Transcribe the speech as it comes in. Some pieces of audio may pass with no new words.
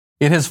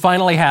It has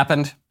finally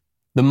happened.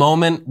 The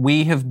moment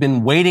we have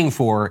been waiting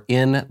for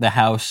in the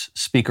House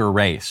Speaker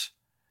race.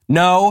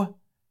 No,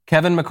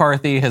 Kevin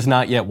McCarthy has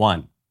not yet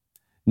won.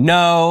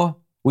 No,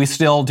 we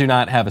still do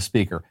not have a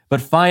speaker. But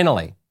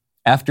finally,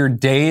 after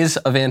days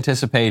of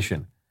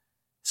anticipation,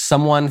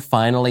 someone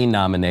finally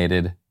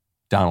nominated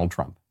Donald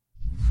Trump.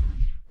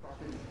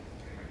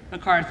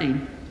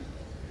 McCarthy.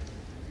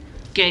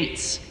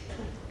 Gates.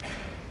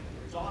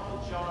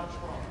 Donald John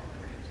Trump.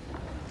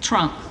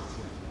 Trump.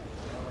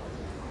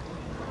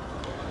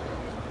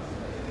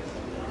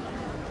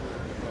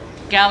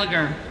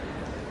 Gallagher.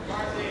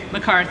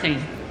 McCarthy.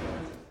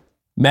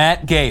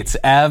 Matt Gaetz,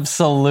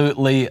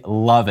 absolutely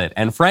love it.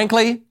 And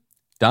frankly,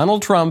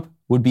 Donald Trump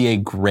would be a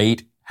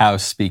great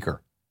House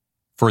Speaker.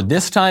 For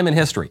this time in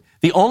history,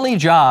 the only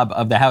job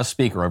of the House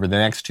Speaker over the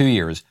next 2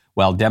 years,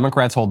 while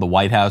Democrats hold the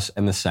White House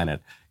and the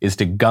Senate, is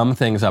to gum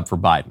things up for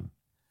Biden.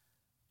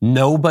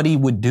 Nobody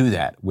would do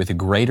that with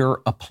greater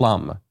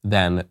aplomb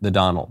than the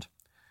Donald.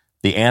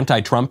 The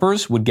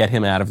anti-Trumpers would get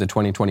him out of the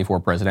 2024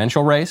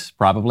 presidential race,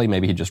 probably,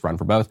 maybe he'd just run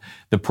for both.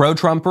 The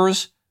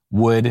pro-Trumpers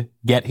would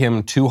get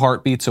him 2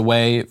 heartbeats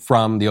away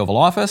from the Oval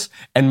Office.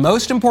 And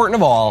most important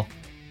of all,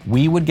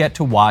 we would get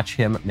to watch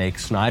him make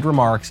snide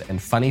remarks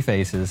and funny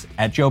faces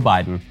at Joe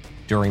Biden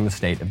during the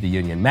State of the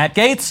Union. Matt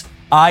Gaetz,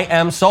 I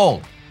am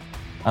sold.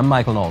 I'm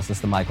Michael Knowles. This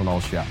is The Michael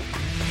Knowles Show.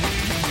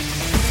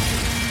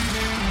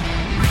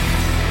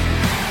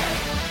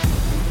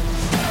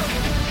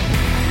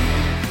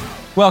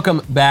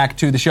 Welcome back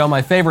to the show.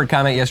 My favorite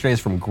comment yesterday is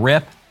from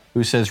Grip,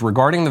 who says,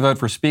 regarding the vote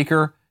for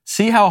Speaker,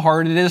 see how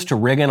hard it is to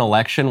rig an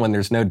election when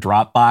there's no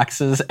drop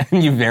boxes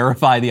and you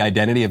verify the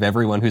identity of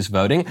everyone who's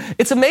voting?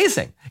 It's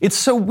amazing. It's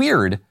so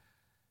weird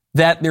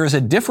that there's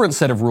a different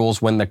set of rules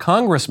when the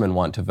congressmen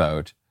want to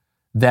vote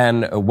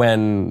than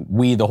when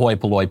we, the hoi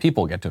polloi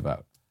people, get to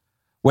vote.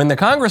 When the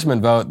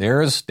congressmen vote,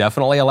 there's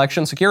definitely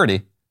election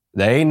security.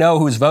 They know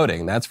who's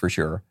voting, that's for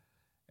sure.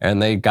 And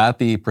they got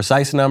the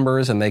precise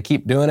numbers and they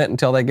keep doing it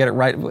until they get it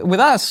right. With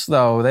us,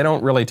 though, they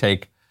don't really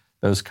take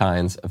those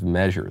kinds of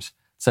measures.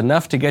 It's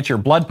enough to get your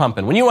blood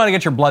pumping. When you want to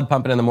get your blood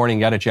pumping in the morning,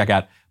 you got to check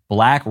out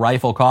Black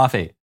Rifle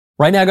Coffee.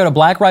 Right now, go to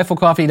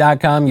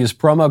blackriflecoffee.com, use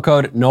promo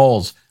code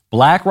Knowles.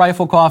 Black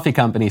Rifle Coffee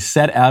Company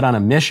set out on a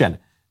mission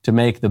to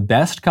make the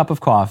best cup of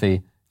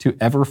coffee to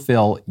ever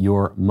fill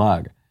your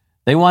mug.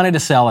 They wanted to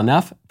sell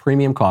enough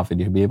premium coffee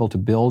to be able to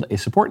build a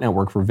support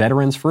network for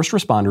veterans, first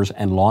responders,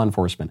 and law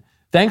enforcement.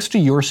 Thanks to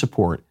your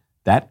support,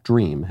 that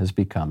dream has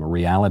become a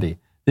reality.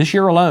 This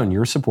year alone,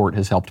 your support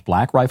has helped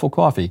Black Rifle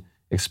Coffee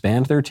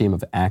expand their team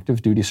of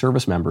active duty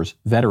service members,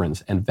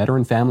 veterans, and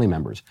veteran family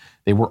members.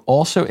 They were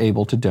also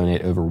able to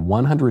donate over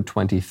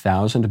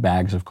 120,000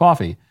 bags of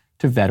coffee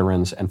to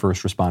veterans and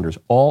first responders,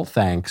 all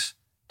thanks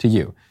to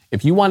you.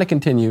 If you want to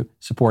continue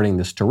supporting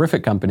this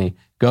terrific company,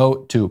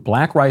 go to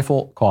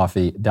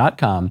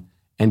blackriflecoffee.com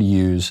and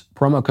use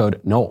promo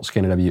code Knowles,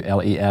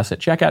 Knowles, at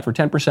checkout for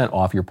 10%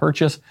 off your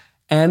purchase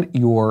and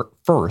your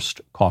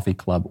first coffee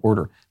club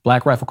order.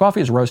 Black Rifle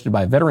Coffee is roasted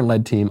by a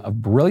veteran-led team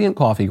of brilliant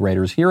coffee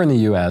graders here in the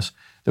U.S.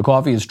 The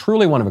coffee is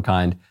truly one of a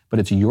kind, but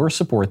it's your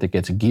support that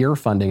gets gear,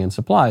 funding, and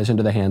supplies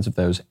into the hands of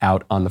those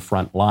out on the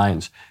front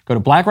lines. Go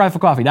to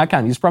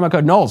blackriflecoffee.com. Use promo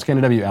code Knowles,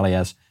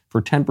 Knowles,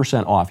 for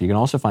 10% off. You can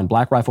also find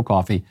Black Rifle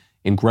Coffee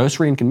in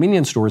grocery and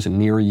convenience stores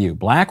near you.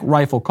 Black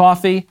Rifle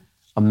Coffee,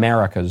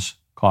 America's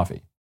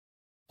coffee.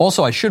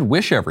 Also, I should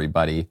wish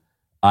everybody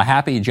a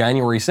happy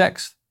January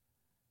 6th.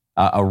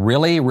 A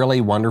really,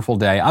 really wonderful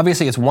day.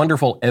 Obviously, it's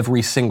wonderful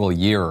every single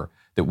year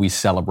that we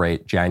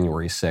celebrate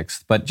January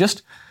 6th. But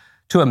just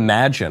to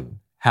imagine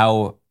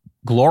how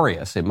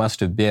glorious it must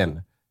have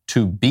been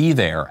to be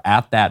there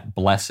at that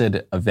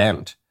blessed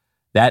event,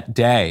 that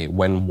day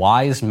when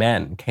wise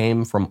men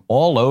came from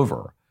all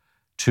over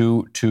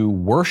to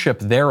worship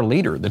their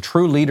leader, the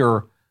true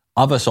leader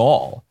of us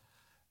all.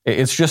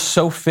 It's just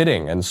so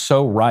fitting and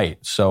so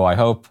right. So I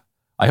hope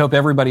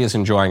everybody is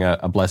enjoying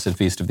a blessed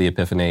feast of the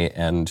Epiphany,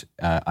 and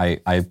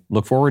I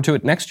look forward to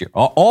it next year.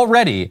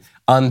 Already,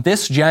 on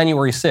this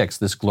January 6th,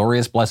 this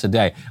glorious blessed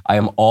day, I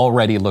am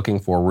already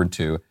looking forward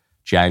to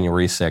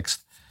January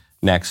 6th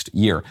next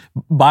year.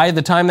 By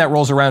the time that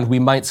rolls around, we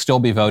might still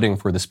be voting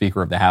for the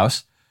Speaker of the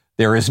House.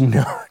 There is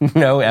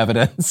no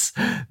evidence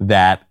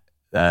that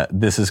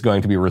this is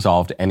going to be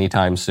resolved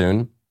anytime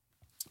soon.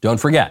 Don't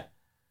forget,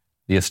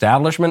 the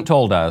establishment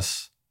told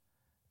us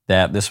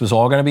that this was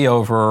all going to be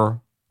over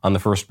on the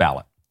first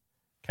ballot.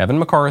 Kevin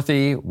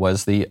McCarthy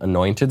was the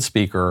anointed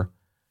speaker.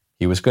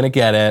 He was going to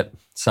get it.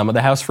 Some of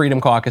the House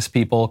Freedom Caucus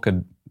people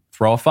could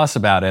throw a fuss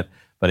about it,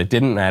 but it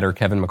didn't matter.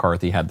 Kevin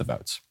McCarthy had the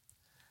votes.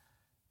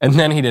 And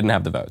then he didn't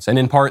have the votes. And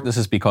in part, this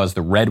is because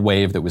the red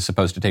wave that was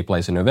supposed to take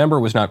place in November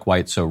was not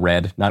quite so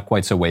red, not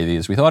quite so wavy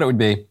as we thought it would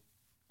be.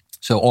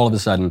 So all of a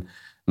sudden,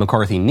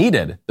 McCarthy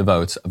needed the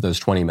votes of those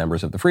 20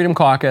 members of the Freedom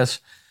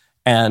Caucus,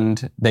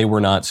 and they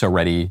were not so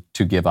ready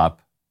to give up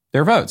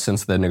their votes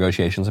since the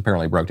negotiations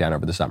apparently broke down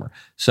over the summer.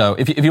 So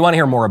if you want to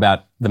hear more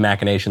about the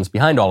machinations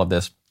behind all of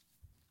this,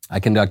 I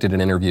conducted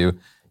an interview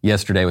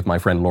yesterday with my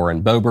friend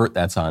Lauren Boebert.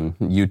 That's on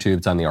YouTube.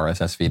 It's on the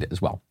RSS feed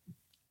as well.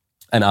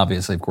 And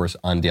obviously, of course,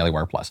 on Daily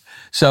Wire Plus.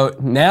 So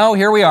now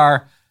here we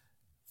are.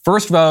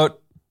 First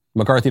vote,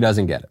 McCarthy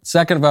doesn't get it.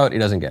 Second vote, he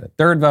doesn't get it.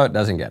 Third vote,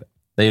 doesn't get it.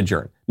 They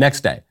adjourn.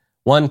 Next day,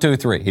 1, 2,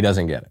 3, he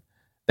doesn't get it.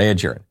 They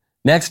adjourn.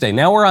 Next day,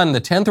 now we're on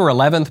the 10th or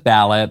 11th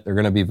ballot. They're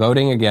going to be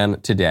voting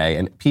again today,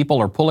 and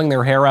people are pulling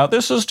their hair out.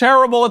 This is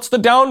terrible. It's the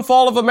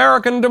downfall of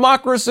American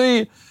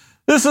democracy.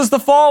 This is the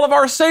fall of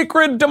our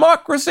sacred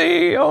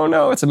democracy. Oh,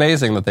 no. It's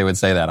amazing that they would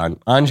say that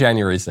on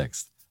January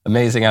 6th.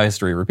 Amazing how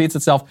history repeats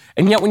itself.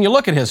 And yet, when you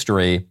look at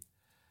history,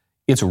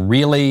 it's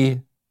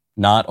really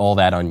not all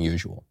that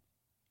unusual.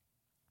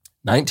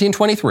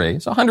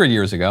 1923, so 100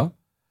 years ago,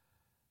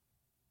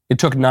 it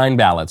took 9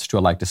 ballots to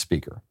elect a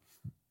speaker.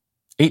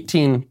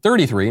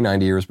 1833,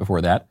 90 years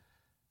before that,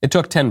 it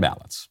took 10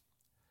 ballots.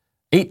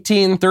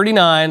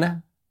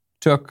 1839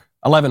 took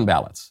 11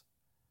 ballots.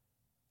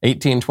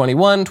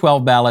 1821,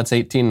 12 ballots.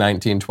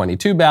 1819,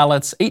 22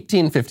 ballots.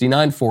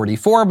 1859,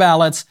 44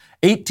 ballots.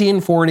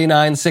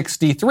 1849,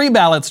 63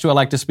 ballots to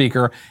elect a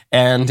speaker.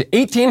 And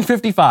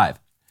 1855,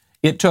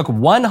 it took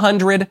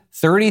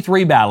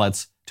 133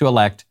 ballots to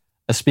elect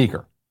a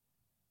speaker.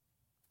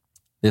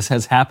 This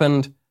has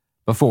happened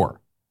before.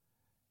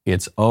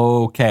 It's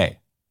okay.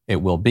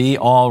 It will be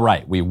all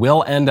right. We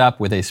will end up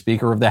with a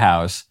Speaker of the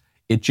House.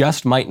 It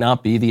just might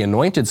not be the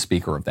anointed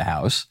Speaker of the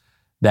House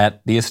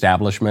that the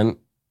establishment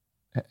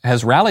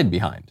has rallied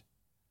behind.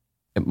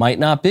 It might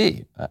not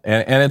be.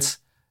 And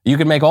you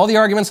can make all the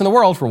arguments in the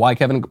world for why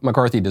Kevin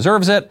McCarthy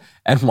deserves it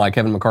and why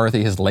Kevin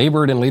McCarthy has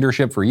labored in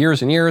leadership for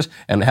years and years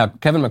and how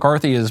Kevin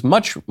McCarthy is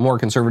much more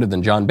conservative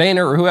than John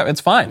Boehner or whoever.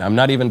 It's fine. I'm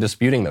not even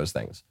disputing those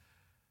things.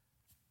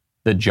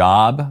 The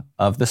job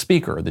of the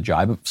Speaker, the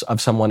job of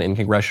someone in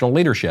congressional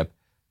leadership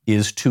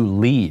is to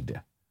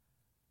lead.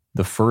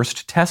 The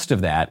first test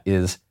of that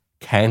is,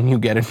 can you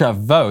get enough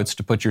votes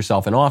to put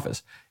yourself in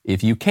office?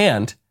 If you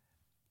can't,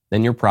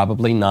 then you're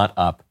probably not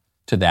up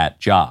to that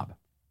job.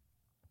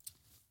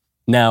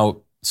 Now,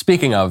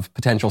 speaking of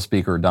potential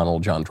Speaker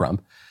Donald John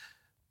Trump,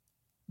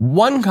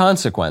 one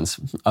consequence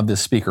of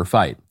this Speaker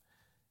fight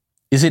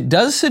is it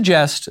does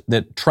suggest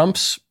that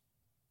Trump's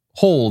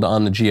hold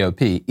on the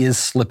GOP is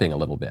slipping a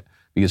little bit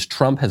because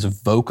Trump has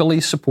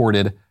vocally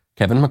supported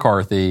Kevin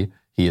McCarthy.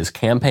 He has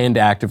campaigned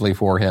actively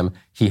for him.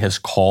 He has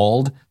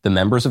called the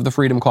members of the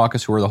Freedom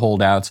Caucus, who are the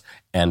holdouts,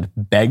 and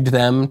begged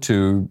them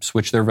to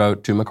switch their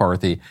vote to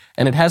McCarthy.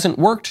 And it hasn't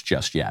worked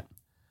just yet.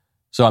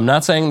 So I'm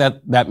not saying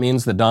that that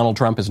means that Donald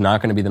Trump is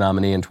not going to be the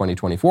nominee in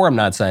 2024. I'm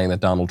not saying that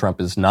Donald Trump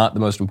is not the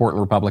most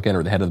important Republican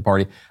or the head of the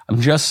party.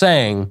 I'm just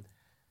saying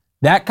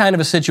that kind of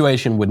a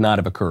situation would not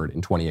have occurred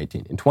in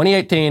 2018. In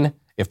 2018,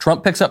 if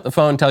Trump picks up the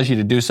phone, tells you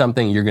to do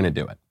something, you're going to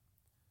do it.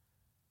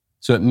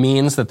 So it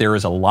means that there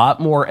is a lot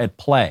more at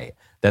play,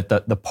 that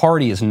the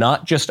party is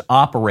not just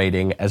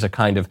operating as a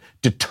kind of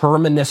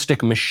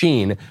deterministic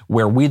machine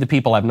where we, the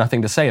people, have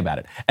nothing to say about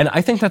it. And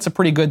I think that's a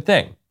pretty good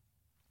thing.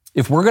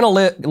 If we're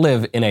going to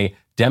live in a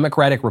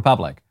democratic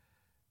republic,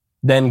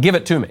 then give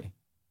it to me.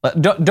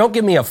 Don't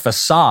give me a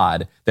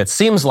facade that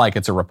seems like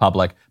it's a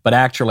republic, but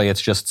actually it's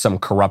just some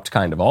corrupt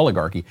kind of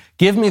oligarchy.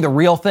 Give me the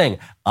real thing.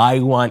 I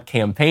want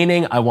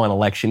campaigning. I want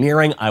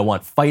electioneering. I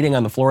want fighting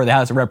on the floor of the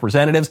House of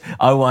Representatives.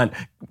 I want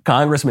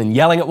congressmen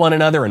yelling at one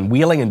another and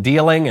wheeling and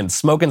dealing and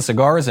smoking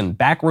cigars in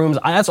back rooms.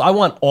 I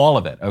want all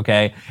of it,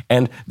 okay?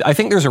 And I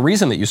think there's a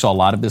reason that you saw a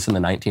lot of this in the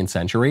 19th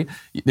century.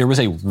 There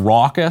was a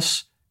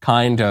raucous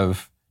kind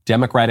of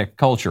democratic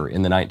culture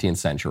in the 19th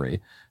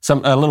century.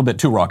 A little bit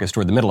too raucous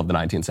toward the middle of the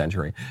 19th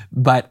century.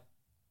 But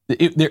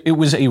it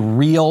was a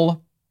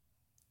real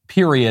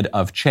period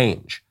of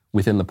change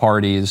within the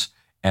parties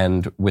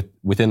and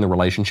within the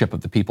relationship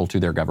of the people to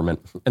their government.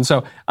 And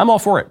so I'm all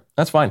for it.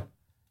 That's fine.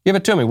 Give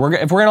it to me. If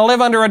we're going to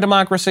live under a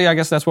democracy, I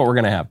guess that's what we're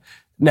going to have.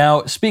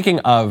 Now, speaking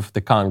of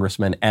the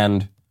congressmen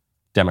and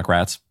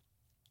Democrats,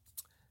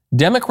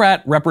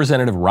 Democrat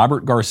Representative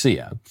Robert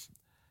Garcia,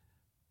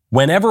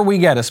 whenever we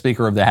get a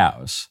Speaker of the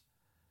House,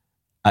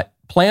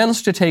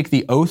 plans to take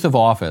the oath of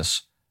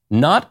office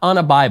not on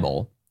a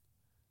Bible,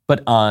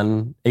 but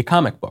on a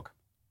comic book.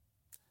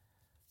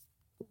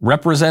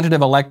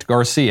 Representative-elect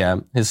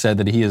Garcia has said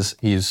that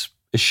he's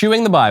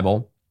eschewing the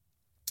Bible.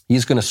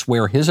 He's going to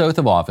swear his oath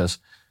of office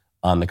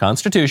on the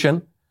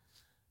Constitution,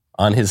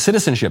 on his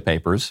citizenship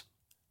papers,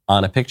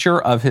 on a picture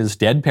of his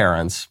dead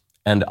parents,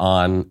 and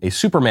on a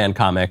Superman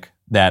comic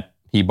that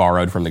he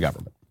borrowed from the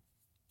government.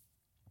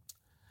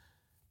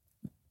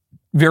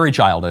 Very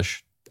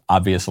childish,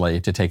 obviously,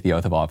 to take the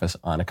oath of office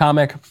on a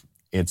comic.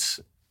 It's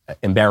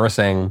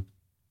embarrassing.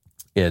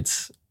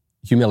 It's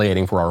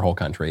humiliating for our whole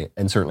country,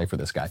 and certainly for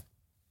this guy.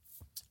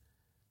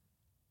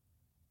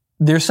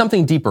 There's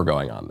something deeper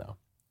going on,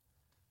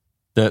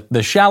 though.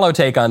 The shallow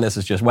take on this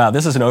is just, wow,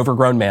 this is an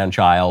overgrown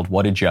man-child.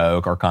 What a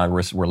joke. Our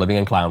Congress, we're living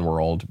in clown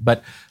world.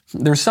 But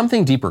there's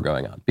something deeper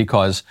going on,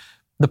 because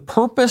the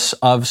purpose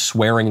of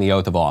swearing the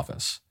oath of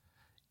office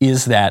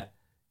is that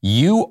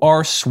you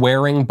are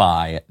swearing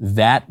by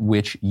that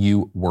which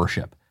you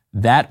worship,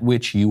 that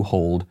which you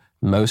hold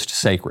most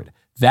sacred,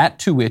 that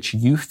to which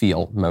you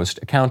feel most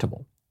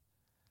accountable.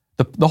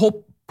 The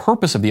whole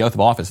purpose of the oath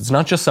of office. It's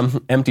not just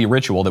some empty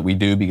ritual that we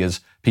do because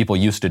people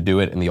used to do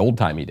it in the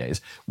old-timey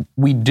days.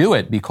 We do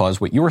it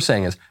because what you were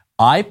saying is,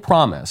 I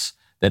promise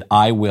that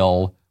I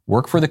will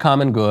work for the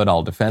common good,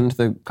 I'll defend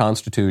the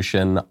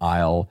Constitution,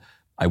 I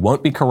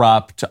won't be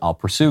corrupt, I'll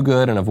pursue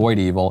good and avoid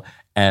evil,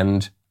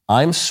 and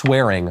I'm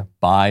swearing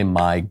by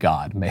my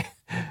God. May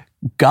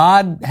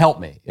God help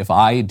me if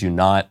I do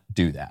not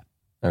do that,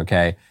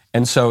 okay?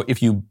 And so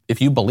if you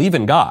believe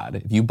in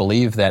God, if you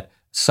believe that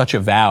such a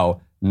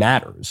vow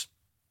matters,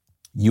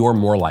 you're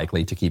more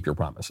likely to keep your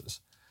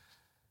promises.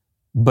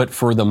 But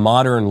for the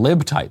modern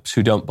lib types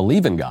who don't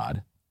believe in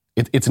God,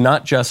 it's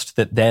not just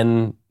that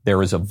then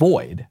there is a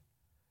void,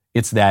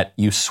 it's that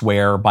you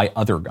swear by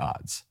other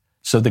gods.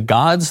 So the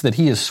gods that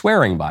he is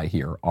swearing by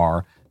here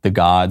are the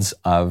gods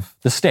of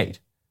the state,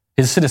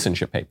 his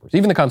citizenship papers,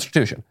 even the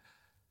Constitution.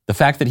 The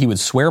fact that he would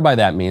swear by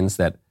that means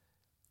that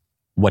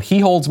what he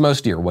holds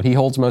most dear, what he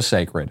holds most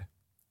sacred,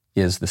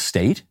 is the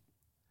state,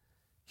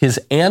 his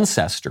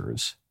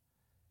ancestors,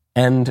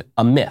 and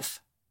a myth.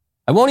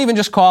 I won't even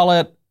just call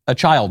it a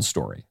child's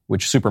story,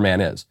 which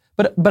Superman is,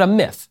 but a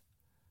myth.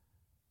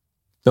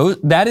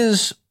 That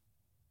is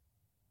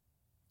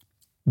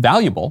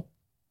valuable.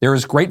 There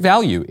is great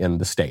value in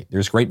the state.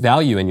 There's great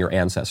value in your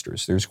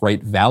ancestors. There's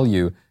great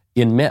value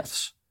in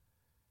myths.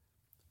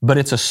 But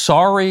it's a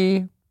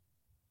sorry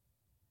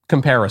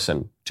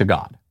comparison to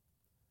God.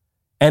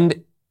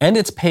 And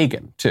it's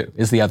pagan, too,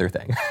 is the other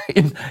thing.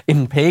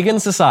 In pagan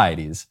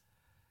societies,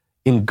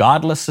 in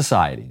godless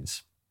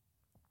societies,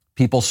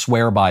 people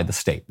swear by the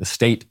state. The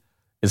state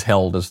is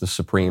held as the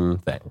supreme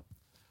thing.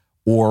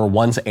 Or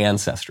one's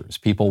ancestors.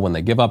 People, when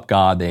they give up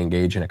God, they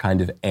engage in a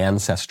kind of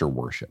ancestor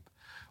worship.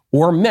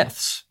 Or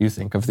myths. You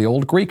think of the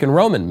old Greek and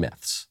Roman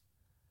myths,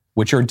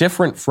 which are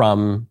different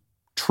from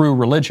true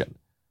religion,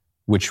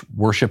 which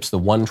worships the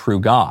one true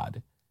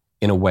God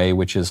in a way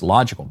which is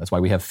logical. That's why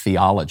we have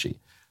theology.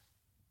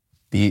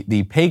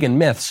 The pagan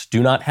myths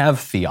do not have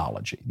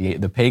theology.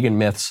 The pagan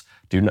myths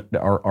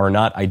are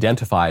not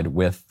identified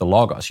with the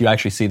Logos. You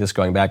actually see this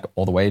going back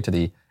all the way to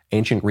the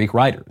ancient Greek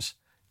writers,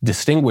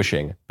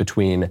 distinguishing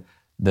between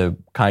the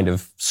kind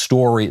of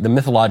story, the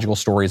mythological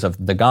stories of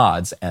the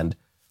gods and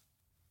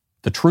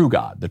the true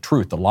God, the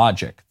truth, the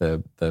logic,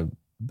 the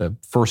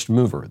first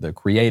mover, the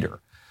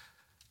creator.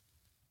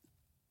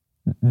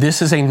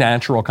 This is a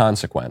natural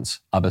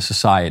consequence of a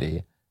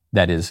society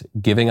that is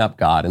giving up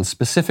God and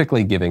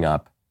specifically giving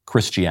up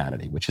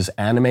Christianity, which has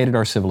animated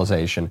our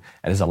civilization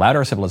and has allowed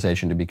our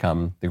civilization to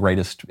become the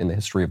greatest in the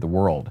history of the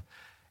world.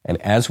 And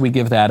as we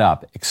give that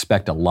up,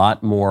 expect a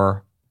lot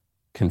more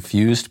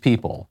confused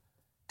people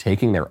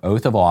taking their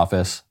oath of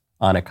office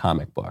on a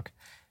comic book.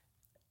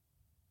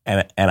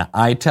 And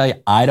I tell you,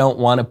 I don't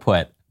want to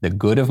put the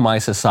good of my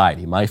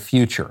society, my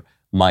future,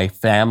 my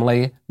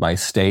family, my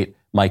state,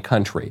 my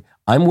country.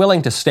 I'm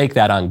willing to stake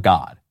that on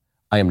God.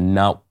 I am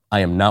not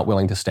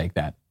willing to stake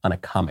that on a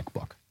comic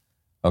book.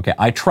 Okay,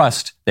 I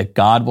trust that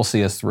God will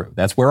see us through.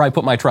 That's where I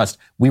put my trust.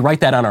 We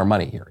write that on our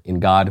money here. In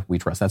God we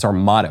trust. That's our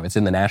motto. It's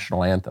in the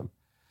national anthem.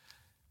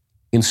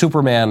 In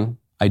Superman,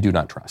 I do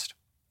not trust.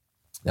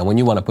 Now, when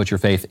you want to put your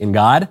faith in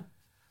God,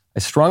 I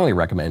strongly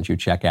recommend you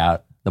check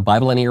out the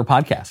Bible in a Year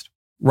podcast.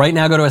 Right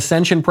now, go to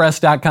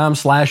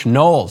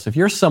ascensionpress.com/Knowles. If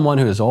you're someone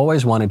who has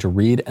always wanted to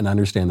read and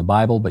understand the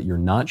Bible, but you're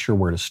not sure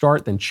where to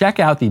start, then check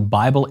out the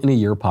Bible in a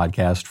Year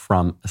podcast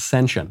from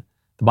Ascension.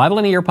 The Bible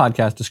in a Year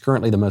podcast is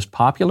currently the most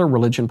popular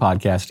religion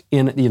podcast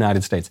in the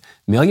United States.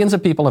 Millions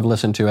of people have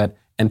listened to it,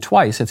 and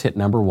twice it's hit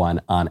 #1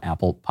 on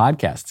Apple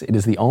Podcasts. It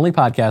is the only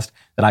podcast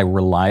that I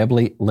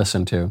reliably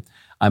listen to.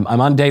 I'm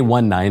on day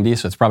 190,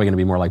 so it's probably going to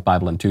be more like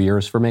Bible in 2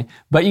 years for me.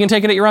 But you can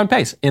take it at your own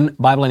pace. In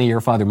Bible in a Year,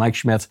 Father Mike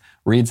Schmitz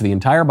reads the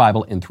entire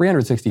Bible in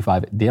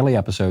 365 daily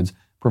episodes,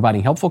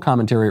 providing helpful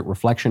commentary,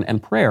 reflection,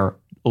 and prayer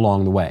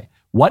along the way.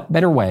 What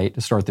better way to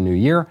start the new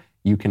year?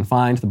 You can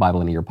find the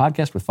Bible in a Year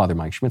podcast with Father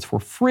Mike Schmitz for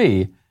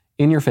free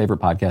in your favorite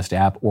podcast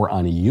app or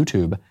on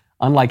YouTube.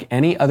 Unlike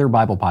any other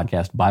Bible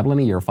podcast, Bible in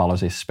a Year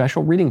follows a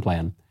special reading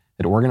plan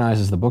that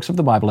organizes the books of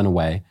the Bible in a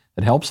way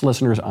that helps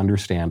listeners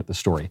understand the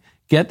story.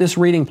 Get this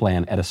reading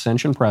plan at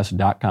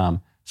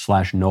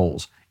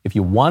ascensionpress.com/Knowles. If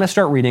you want to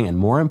start reading and,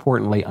 more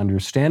importantly,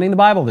 understanding the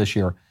Bible this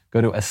year,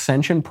 go to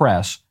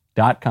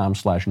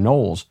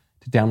ascensionpress.com/Knowles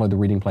to download the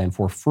reading plan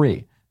for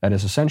free. That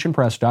is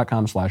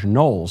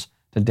ascensionpress.com/Knowles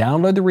to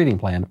download the reading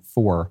plan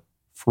for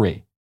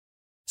free.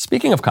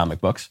 Speaking of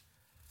comic books,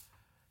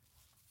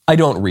 I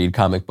don't read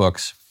comic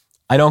books.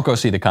 I don't go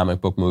see the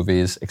comic book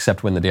movies,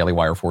 except when the Daily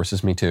Wire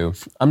forces me to.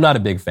 I'm not a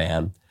big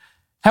fan.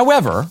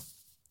 However,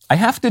 I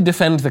have to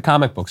defend the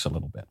comic books a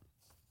little bit,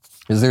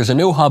 because there's a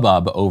new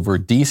hubbub over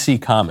DC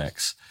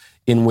Comics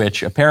in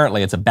which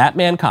apparently it's a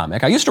Batman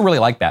comic. I used to really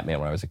like Batman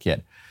when I was a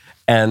kid.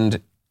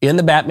 And in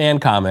the Batman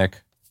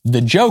comic, the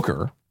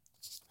Joker,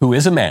 who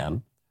is a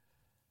man,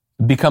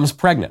 becomes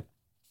pregnant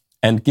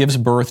and gives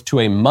birth to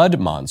a mud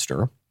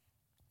monster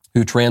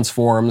who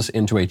transforms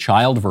into a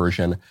child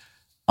version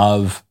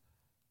of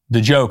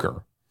the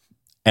Joker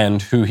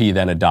and who he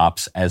then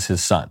adopts as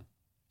his son.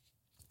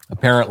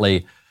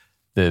 Apparently,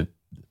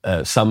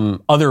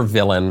 some other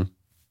villain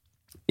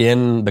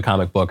in the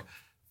comic book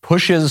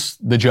pushes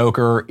the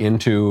Joker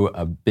into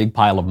a big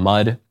pile of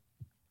mud,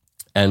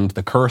 and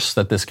the curse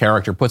that this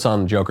character puts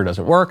on the Joker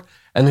doesn't work,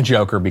 and the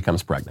Joker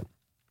becomes pregnant.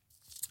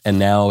 And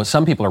now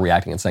some people are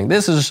reacting and saying,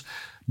 this is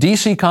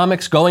DC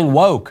Comics going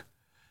woke.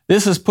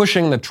 This is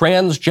pushing the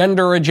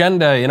transgender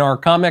agenda in our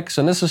comics,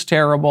 and this is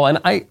terrible. And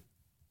I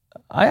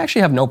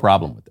actually have no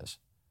problem with this.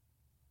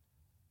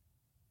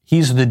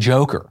 He's the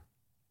Joker.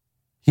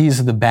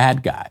 He's the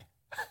bad guy.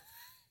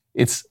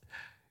 It's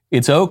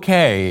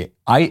okay,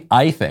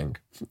 I think,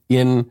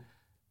 in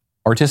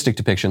artistic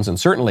depictions, and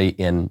certainly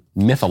in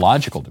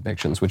mythological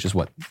depictions, which is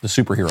what the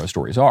superhero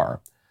stories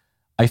are.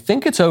 I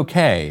think it's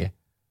okay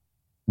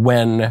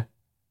when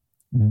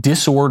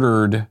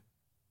disordered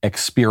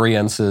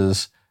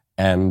experiences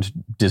and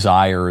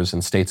desires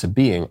and states of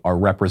being are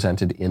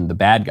represented in the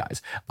bad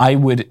guys. I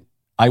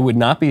would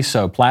not be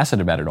so placid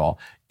about it all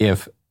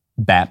if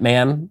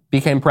Batman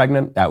became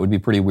pregnant. That would be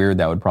pretty weird.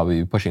 That would probably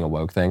be pushing a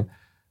woke thing.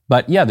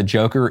 But yeah, the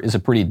Joker is a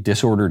pretty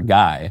disordered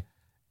guy,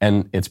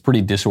 and it's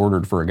pretty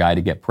disordered for a guy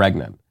to get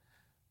pregnant.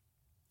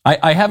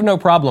 I have no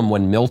problem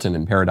when Milton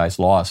in Paradise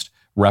Lost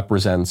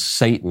represents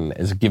Satan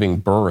as giving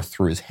birth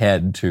through his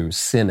head to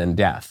sin and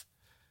death.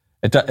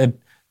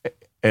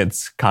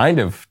 It's kind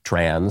of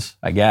trans,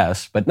 I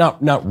guess, but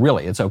not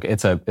really. It's okay.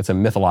 It's a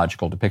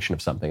mythological depiction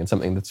of something, and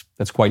something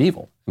that's quite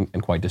evil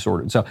and quite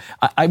disordered. So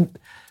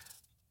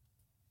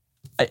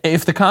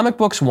if the comic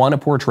books want to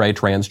portray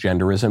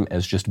transgenderism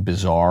as just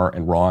bizarre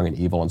and wrong and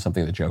evil and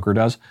something the Joker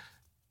does,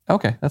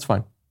 okay, that's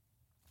fine.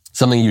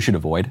 Something you should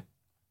avoid.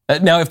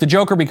 Now, if the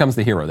Joker becomes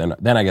the hero,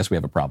 then I guess we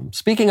have a problem.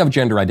 Speaking of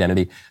gender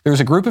identity, there's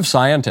a group of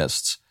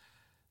scientists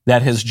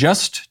that has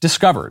just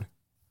discovered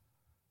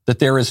that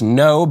there is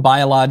no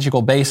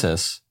biological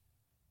basis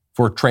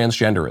for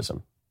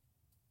transgenderism.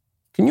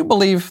 Can you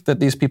believe that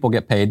these people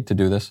get paid to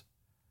do this?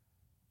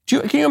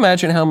 Can you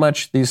imagine how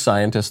much these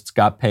scientists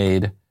got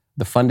paid,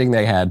 the funding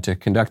they had to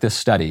conduct this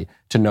study,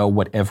 to know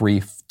what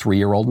every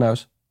 3-year-old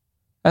knows?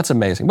 That's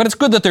amazing. But it's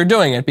good that they're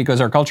doing it, because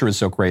our culture is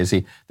so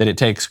crazy that it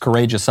takes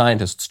courageous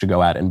scientists to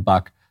go out and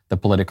buck the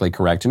politically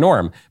correct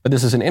norm. But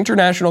this is an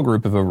international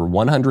group of over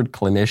 100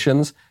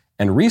 clinicians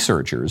and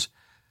researchers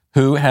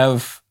who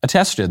have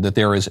attested that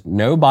there is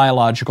no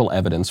biological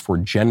evidence for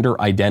gender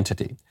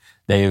identity.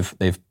 They've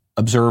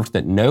observed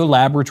that no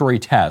laboratory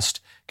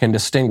test can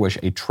distinguish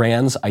a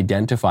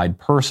trans-identified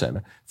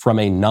person from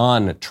a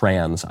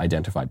non-trans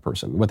identified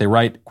person. What they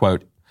write,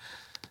 quote,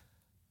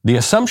 "The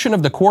assumption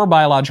of the core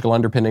biological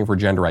underpinning for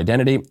gender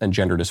identity and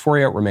gender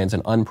dysphoria remains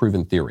an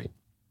unproven theory.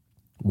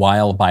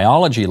 While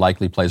biology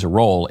likely plays a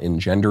role in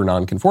gender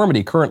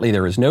nonconformity, currently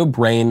there is no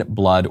brain,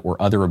 blood,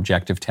 or other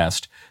objective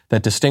test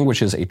that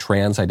distinguishes a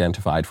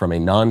trans-identified from a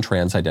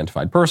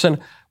non-trans-identified person.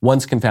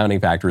 Once confounding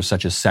factors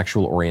such as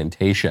sexual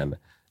orientation,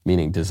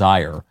 meaning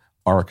desire,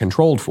 are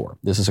controlled for."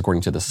 This is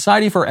according to the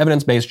Society for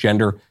Evidence-Based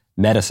Gender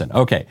Medicine.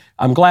 Okay,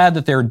 I'm glad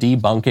that they're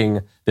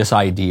debunking this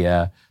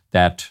idea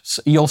that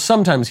you'll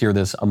sometimes hear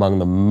this among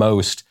the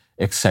most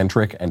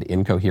eccentric and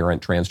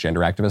incoherent transgender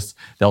activists.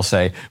 They'll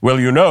say, well,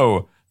 you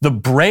know, the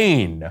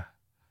brain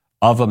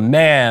of a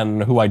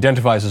man who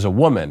identifies as a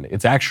woman,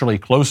 it's actually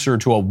closer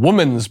to a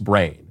woman's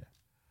brain.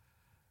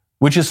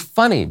 Which is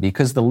funny,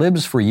 because the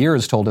libs for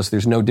years told us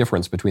there's no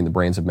difference between the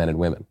brains of men and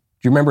women. Do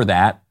you remember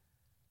that?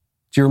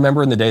 Do you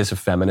remember in the days of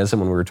feminism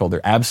when we were told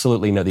there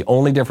absolutely no, the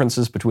only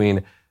differences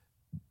between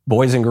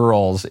boys and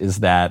girls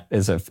is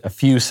a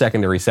few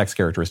secondary sex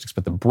characteristics,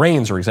 but the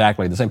brains are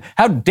exactly the same.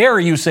 How dare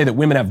you say that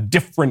women have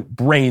different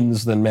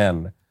brains than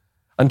men?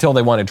 Until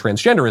they wanted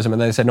transgenderism, and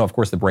then they said, no, of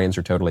course the brains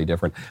are totally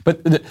different.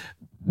 But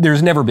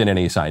there's never been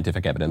any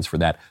scientific evidence for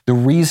that. The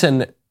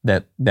reason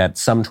that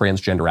some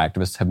transgender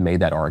activists have made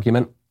that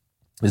argument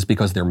is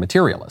because they're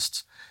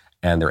materialists,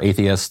 and they're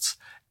atheists,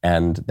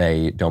 and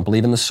they don't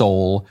believe in the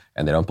soul,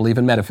 and they don't believe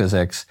in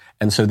metaphysics,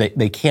 and so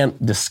they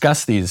can't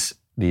discuss these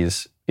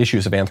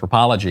issues of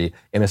anthropology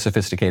in a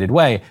sophisticated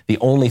way. The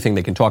only thing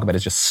they can talk about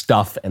is just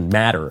stuff and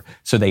matter.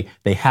 So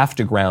they have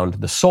to ground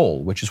the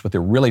soul, which is what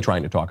they're really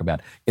trying to talk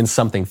about, in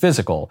something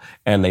physical.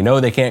 And they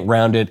know they can't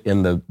ground it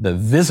in the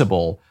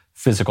visible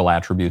physical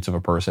attributes of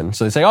a person.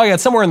 So they say, oh yeah,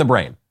 it's somewhere in the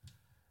brain.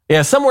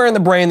 Yeah, somewhere in the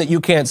brain that you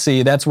can't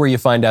see, that's where you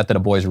find out that a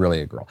boy's really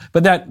a girl.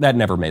 But that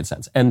never made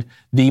sense. And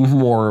the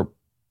more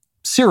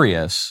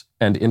serious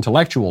and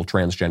intellectual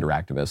transgender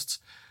activists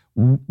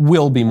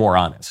will be more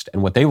honest.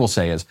 And what they will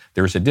say is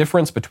there's a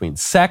difference between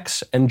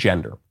sex and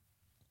gender.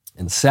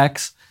 And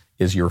sex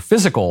is your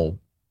physical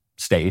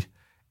state,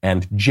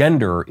 and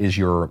gender is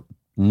your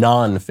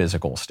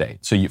non-physical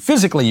state. So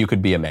physically you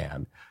could be a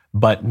man,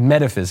 but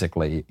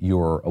metaphysically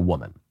you're a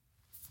woman.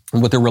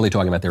 And what they're really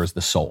talking about there is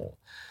the soul.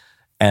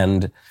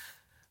 And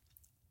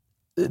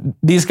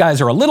these guys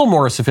are a little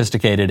more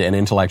sophisticated and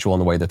intellectual in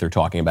the way that they're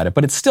talking about it,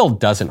 but it still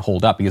doesn't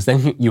hold up, because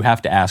then you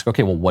have to ask,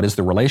 okay, well, what is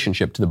the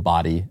relationship to the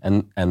body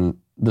and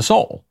the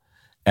soul?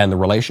 And the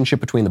relationship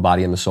between the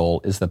body and the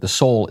soul is that the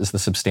soul is the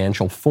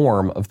substantial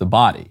form of the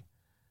body,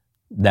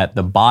 that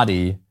the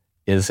body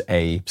is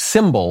a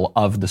symbol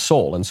of the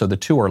soul. And so the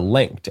two are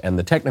linked. And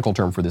the technical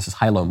term for this is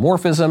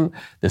hylomorphism.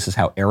 This is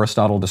how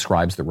Aristotle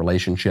describes the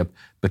relationship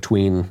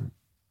between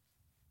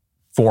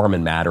form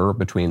and matter,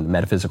 between the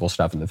metaphysical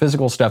stuff and the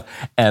physical stuff.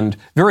 And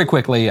very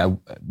quickly,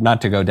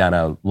 not to go down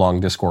a long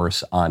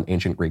discourse on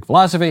ancient Greek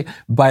philosophy,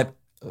 but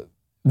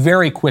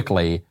very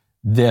quickly,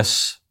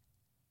 this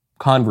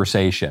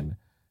conversation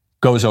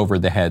goes over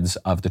the heads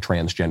of the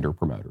transgender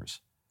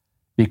promoters,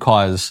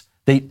 because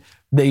they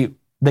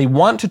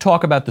want to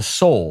talk about the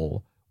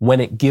soul when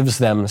it gives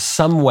them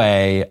some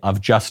way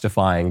of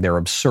justifying their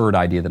absurd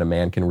idea that a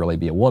man can really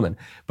be a woman.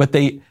 But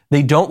they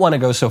don't want to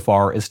go so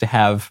far as to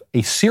have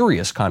a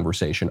serious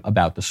conversation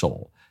about the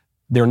soul.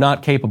 They're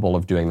not capable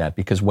of doing that,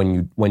 because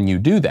when you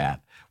do that,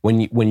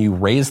 when you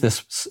raise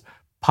this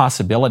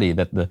possibility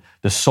that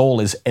the soul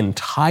is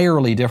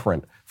entirely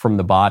different from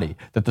the body,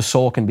 that the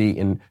soul can be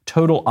in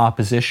total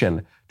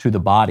opposition to the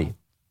body,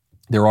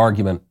 their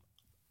argument,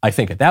 I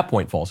think, at that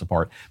point falls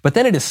apart. But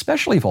then it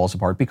especially falls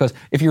apart because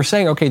if you're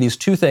saying, okay, these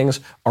two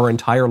things are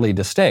entirely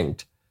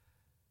distinct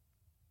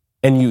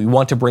and you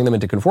want to bring them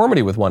into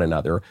conformity with one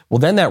another, well,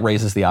 then that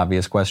raises the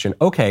obvious question,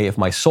 okay, if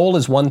my soul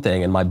is one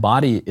thing and my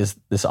body is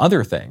this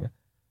other thing,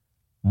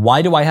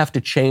 why do I have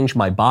to change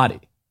my body?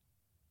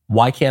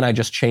 Why can't I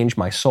just change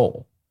my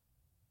soul?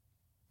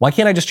 Why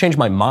can't I just change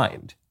my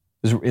mind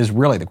is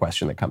really the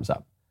question that comes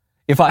up.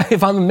 If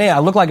I'm a man, I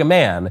look like a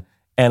man,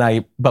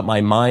 but my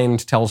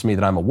mind tells me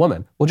that I'm a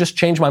woman, well, just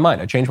change my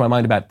mind. I change my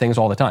mind about things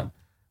all the time.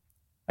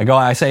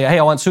 I say, hey,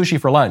 I want sushi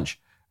for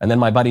lunch. And then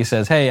my buddy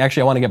says, hey,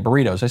 actually, I want to get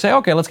burritos. I say,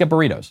 okay, let's get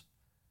burritos.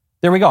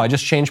 There we go. I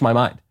just changed my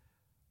mind.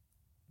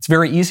 It's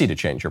very easy to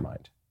change your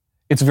mind.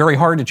 It's very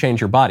hard to change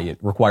your body. It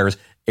requires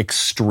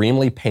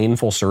extremely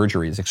painful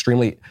surgeries,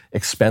 extremely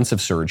expensive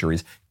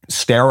surgeries,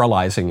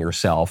 sterilizing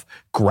yourself,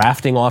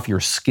 grafting off your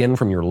skin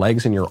from your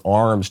legs and your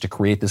arms to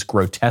create this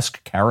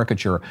grotesque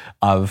caricature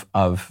of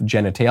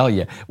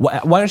genitalia. Why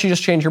don't you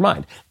just change your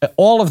mind?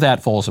 All of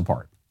that falls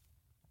apart.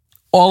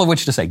 All of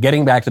which to say,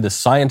 getting back to this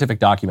scientific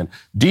document,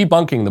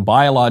 debunking the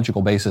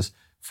biological basis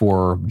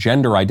for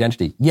gender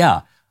identity.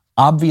 Yeah,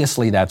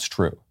 obviously that's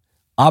true.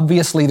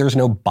 Obviously there's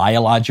no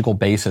biological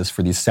basis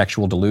for these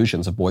sexual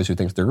delusions of boys who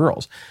think they're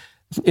girls.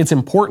 It's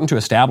important to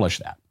establish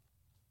that.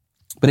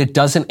 But it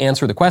doesn't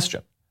answer the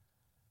question.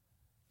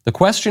 The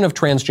question of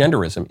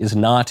transgenderism is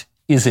not,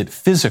 is it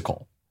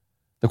physical?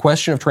 The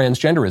question of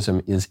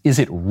transgenderism is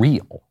it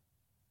real?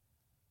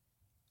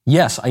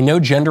 Yes, I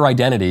know gender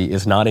identity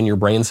is not in your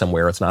brain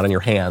somewhere. It's not in your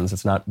hands.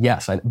 It's not,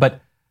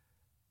 but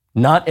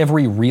not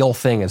every real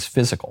thing is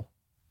physical.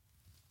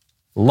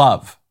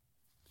 Love,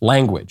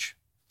 language,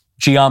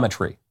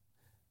 geometry.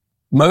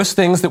 Most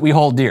things that we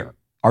hold dear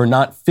are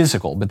not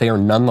physical, but they are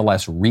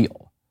nonetheless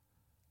real.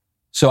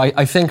 So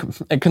I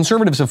think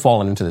conservatives have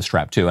fallen into this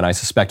trap too, and I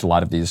suspect a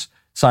lot of these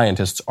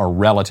scientists are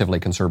relatively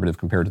conservative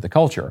compared to the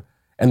culture,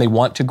 and they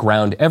want to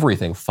ground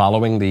everything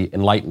following the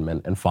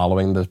Enlightenment and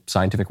following the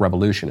scientific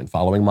revolution and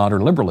following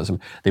modern liberalism.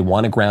 They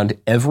want to ground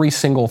every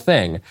single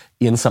thing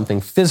in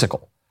something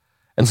physical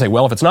and say,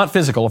 well, if it's not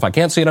physical, if I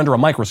can't see it under a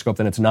microscope,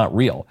 then it's not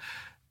real.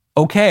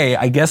 Okay,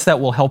 I guess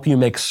that will help you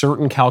make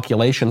certain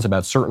calculations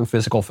about certain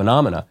physical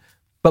phenomena,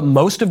 but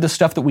most of the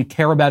stuff that we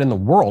care about in the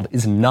world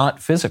is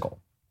not physical.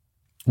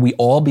 We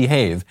all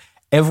behave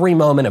every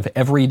moment of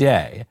every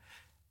day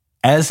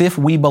as if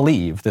we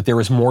believe that there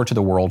is more to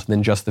the world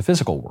than just the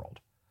physical world.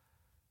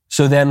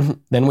 So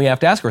then we have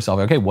to ask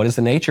ourselves, okay, what is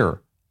the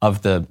nature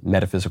of the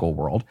metaphysical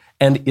world?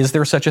 And is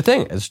there such a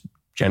thing as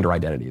gender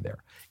identity there?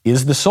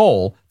 Is the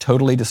soul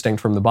totally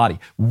distinct from the body?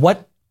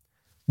 What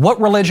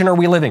religion are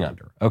we living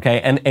under?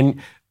 Okay,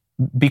 and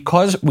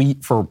because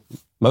for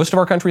most of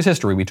our country's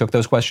history, we took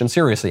those questions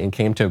seriously and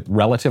came to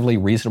relatively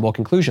reasonable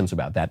conclusions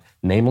about that,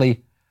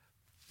 namely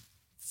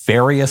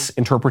various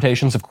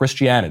interpretations of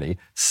Christianity,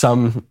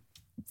 some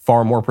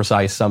far more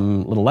precise,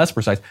 some a little less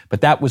precise,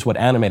 but that was what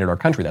animated our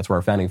country. That's what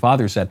our founding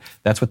fathers said.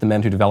 That's what the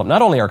men who developed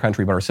not only our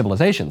country, but our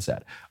civilization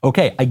said.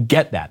 Okay, I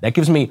get that. That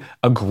gives me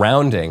a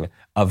grounding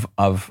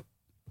of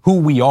who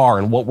we are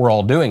and what we're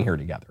all doing here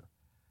together.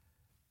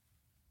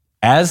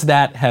 As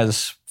that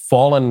has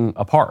fallen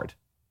apart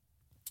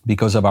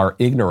because of our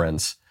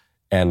ignorance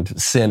and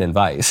sin and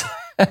vice,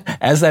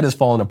 as that has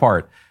fallen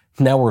apart,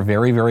 now we're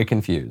very, very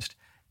confused.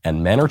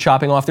 And men are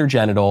chopping off their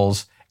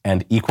genitals,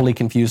 and equally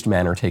confused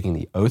men are taking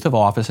the oath of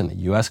office in the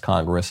U.S.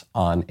 Congress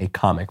on a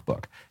comic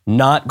book.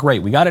 Not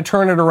great. We got to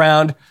turn it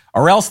around,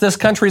 or else this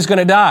country's going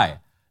to die.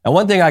 Now,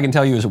 one thing I can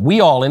tell you is we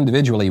all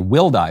individually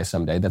will die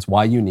someday. That's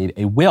why you need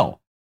a will.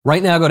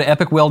 Right now, go to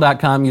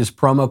epicwill.com, use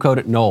promo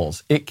code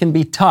Knowles. It can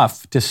be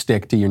tough to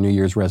stick to your New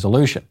Year's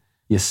resolution.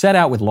 You set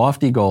out with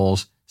lofty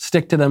goals,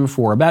 stick to them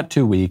for about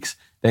 2 weeks,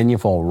 then you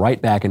fall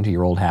right back into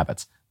your old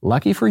habits.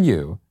 Lucky for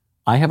you,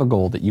 I have a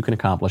goal that you can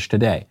accomplish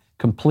today.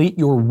 Complete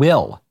your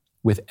will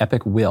with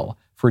Epic Will.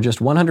 For just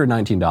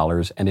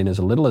 $119 and in as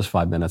little as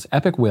 5 minutes,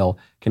 Epic Will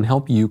can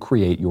help you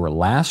create your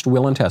last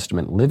will and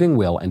testament, living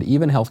will, and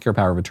even healthcare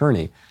power of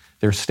attorney.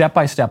 Their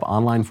step-by-step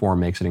online form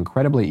makes it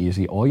incredibly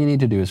easy. All you need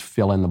to do is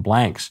fill in the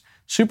blanks.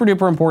 Super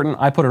duper important.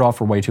 I put it off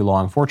for way too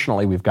long.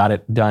 Fortunately, we've got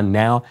it done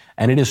now,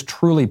 and it is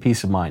truly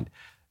peace of mind.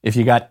 If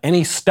you got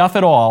any stuff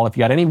at all, if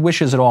you got any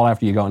wishes at all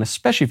after you go, and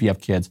especially if you have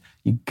kids,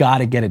 you got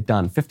to get it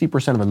done.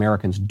 50% of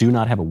Americans do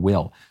not have a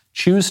will.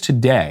 Choose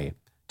today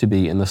to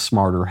be in the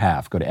smarter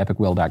half. Go to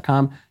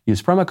epicwill.com.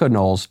 Use promo code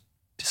Knowles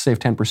to save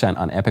 10%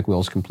 on Epic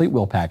Will's complete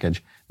will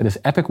package. That is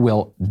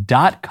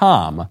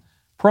epicwill.com.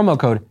 Promo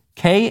code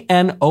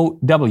KNOWLES.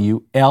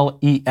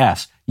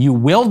 You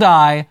will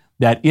die.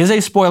 That is a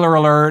spoiler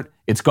alert.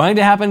 It's going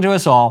to happen to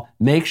us all.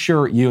 Make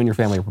sure you and your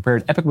family are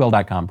prepared.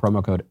 epicwill.com.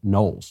 Promo code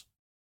Knowles.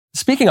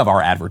 Speaking of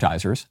our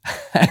advertisers,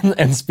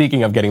 and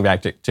speaking of getting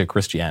back to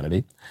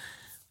Christianity,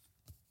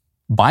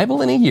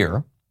 Bible in a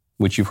Year,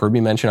 which you've heard me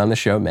mention on the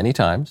show many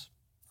times,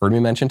 heard me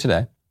mention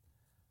today,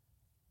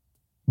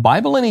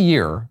 Bible in a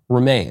Year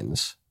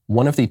remains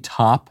one of the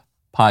top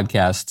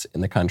podcasts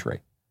in the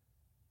country.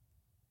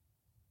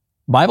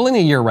 Bible in a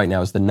Year right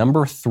now is the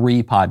number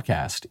 3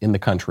 podcast in the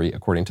country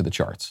according to the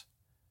charts.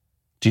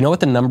 Do you know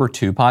what the number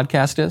 2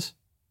 podcast is?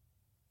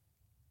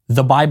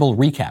 The Bible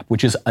Recap,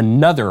 which is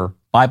another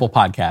Bible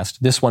podcast,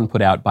 this one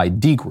put out by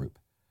D Group.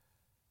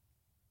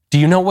 Do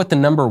you know what the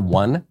number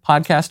 1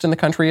 podcast in the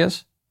country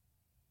is?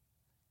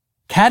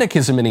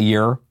 Catechism in a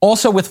Year,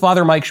 also with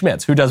Father Mike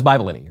Schmitz, who does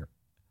Bible in a Year.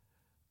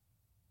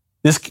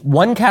 This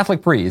one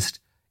Catholic priest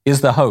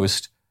is the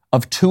host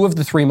of 2 of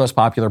the 3 most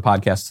popular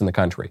podcasts in the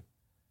country,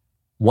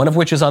 one of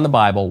which is on the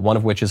Bible, one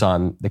of which is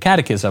on the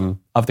Catechism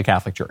of the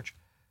Catholic Church.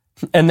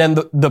 And then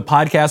the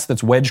podcast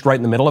that's wedged right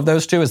in the middle of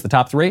those 2 is the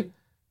top 3,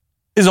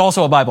 is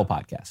also a Bible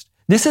podcast.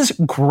 This is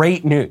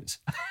great news.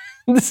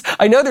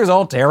 I know there's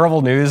all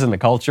terrible news in the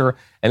culture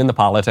and in the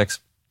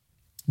politics.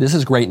 This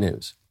is great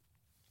news.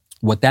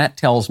 What that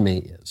tells me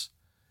is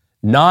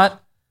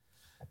not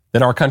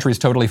that our country is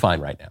totally fine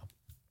right now.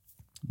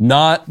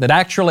 Not that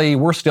actually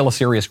we're still a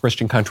serious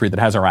Christian country that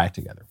has our act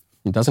together.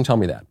 It doesn't tell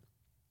me that.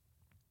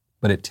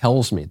 But it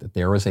tells me that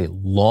there is a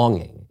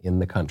longing in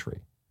the country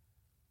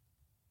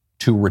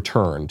to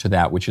return to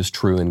that which is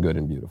true and good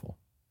and beautiful.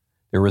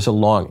 There is a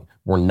longing.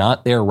 We're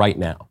not there right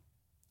now.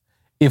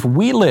 If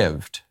we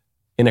lived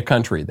in a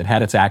country that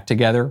had its act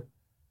together,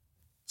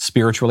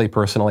 spiritually,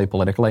 personally,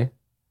 politically,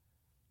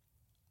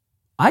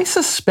 I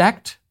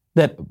suspect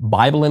that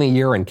Bible in a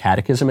Year and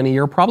Catechism in a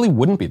Year probably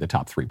wouldn't be the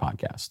top 3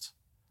 podcasts.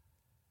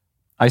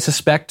 I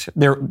suspect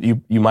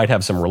you might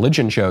have some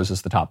religion shows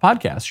as the top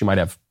podcasts.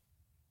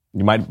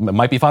 It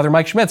might be Father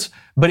Mike Schmitz,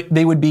 but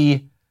they would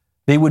be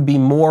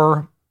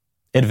more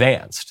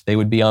advanced. They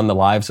would be on the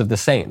lives of the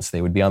saints.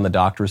 They would be on the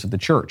doctors of the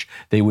church.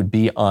 They would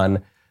be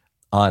on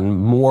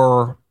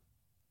more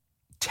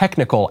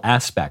technical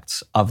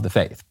aspects of the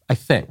faith, I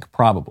think,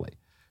 probably.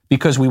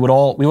 Because we would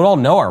all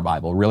know our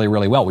Bible really,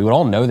 really well. We would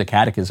all know the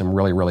Catechism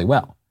really, really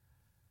well.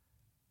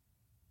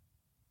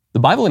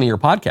 The Bible in a Year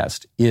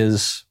podcast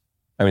is,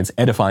 it's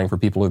edifying for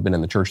people who've been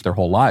in the church their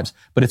whole lives,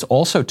 but it's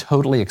also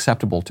totally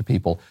acceptable to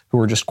people who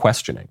are just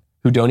questioning,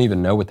 who don't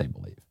even know what they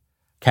believe.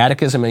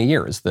 Catechism in a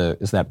Year is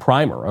that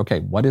primer.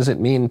 Okay, what does it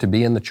mean to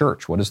be in the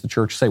church? What does the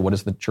church say? What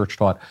has the church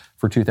taught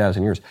for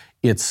 2,000 years?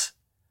 It's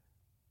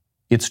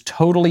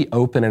totally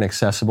open and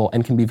accessible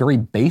and can be very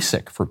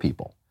basic for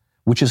people,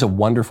 which is a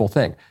wonderful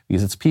thing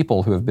because it's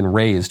people who have been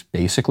raised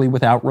basically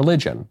without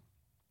religion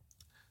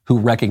who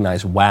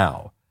recognize,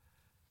 wow,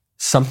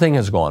 something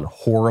has gone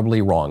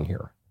horribly wrong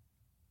here.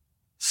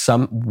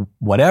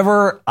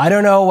 Whatever, I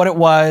don't know what it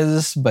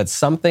was, but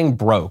something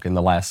broke in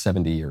the last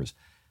 70 years.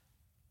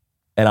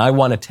 And I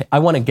want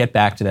to get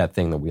back to that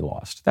thing that we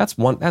lost.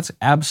 That's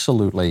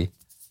absolutely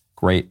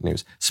great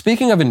news.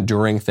 Speaking of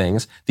enduring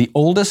things, the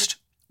oldest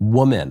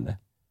woman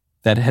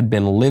that had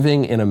been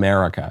living in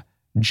America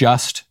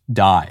just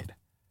died.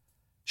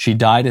 She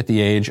died at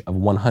the age of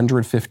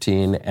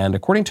 115, and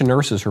according to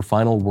nurses, her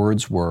final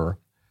words were,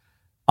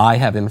 "I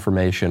have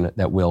information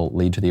that will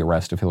lead to the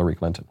arrest of Hillary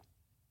Clinton."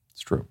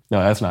 It's true.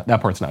 No,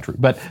 that part's not true.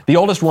 But the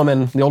oldest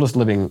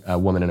living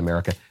woman in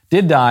America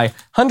did die,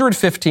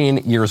 115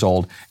 years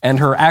old, and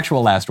her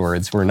actual last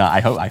words were not,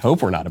 I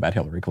hope were not about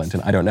Hillary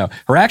Clinton. I don't know.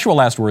 Her actual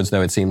last words,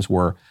 though, it seems,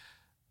 were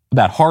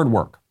about hard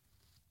work.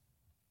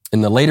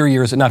 In the later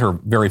years, not her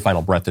very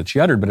final breath that she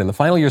uttered, but in the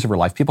final years of her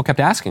life, people kept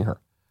asking her,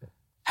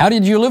 "How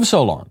did you live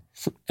so long?"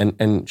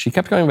 And she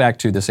kept going back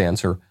to this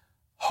answer,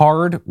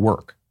 hard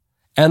work,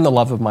 and the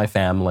love of my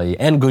family,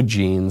 and good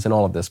genes, and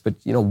all of this, but,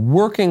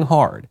 working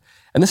hard.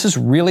 And this is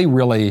really,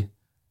 really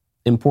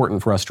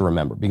important for us to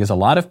remember because a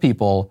lot of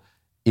people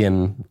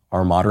in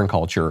our modern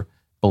culture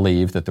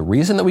believe that the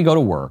reason that we go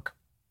to work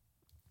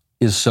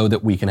is so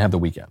that we can have the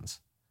weekends.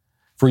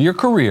 For your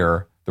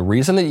career, the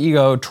reason that you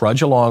go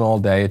trudge along all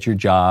day at your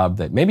job,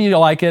 that maybe you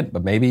like it,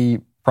 but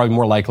probably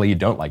more likely you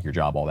don't like your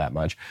job all that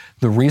much.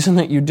 The reason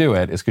that you do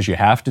it is because you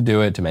have to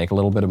do it to make a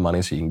little bit of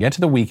money so you can get to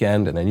the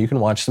weekend and then you can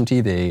watch some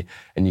TV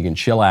and you can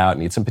chill out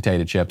and eat some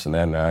potato chips and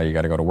then you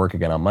got to go to work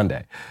again on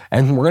Monday.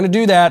 And we're going to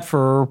do that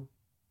for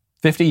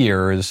 50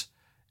 years.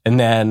 And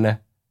then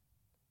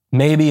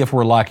maybe if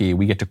we're lucky,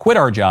 we get to quit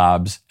our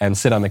jobs and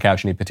sit on the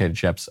couch and eat potato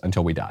chips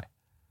until we die.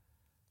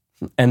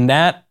 And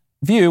that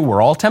view,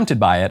 we're all tempted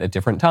by it at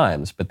different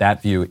times, but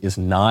that view is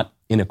not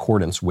in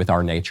accordance with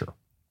our nature.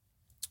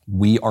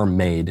 We are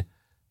made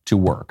to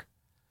work.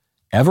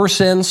 Ever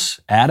since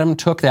Adam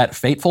took that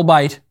fateful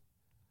bite,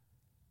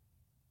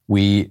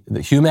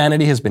 the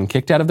humanity has been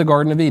kicked out of the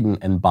Garden of Eden,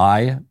 and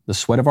by the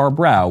sweat of our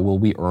brow will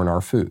we earn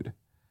our food.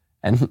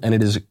 And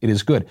it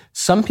is good.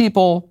 Some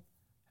people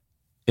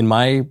in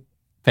my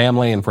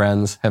family and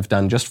friends have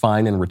done just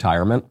fine in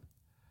retirement.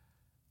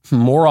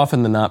 More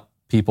often than not,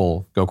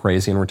 people go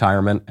crazy in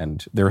retirement,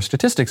 and there are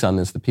statistics on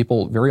this that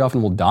people very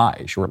often will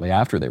die shortly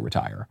after they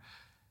retire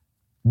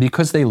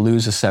because they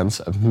lose a sense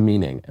of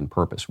meaning and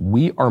purpose.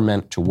 We are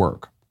meant to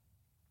work.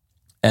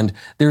 And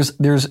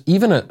there's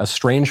even a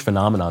strange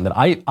phenomenon that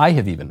I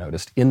have even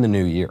noticed in the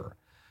new year,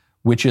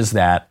 which is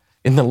that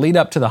in the lead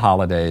up to the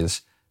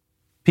holidays,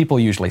 people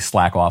usually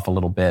slack off a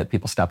little bit.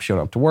 People stop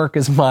showing up to work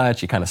as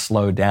much. You kind of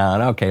slow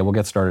down. Okay, we'll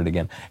get started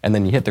again. And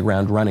then you hit the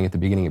ground running at the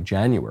beginning of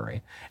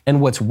January.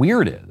 And what's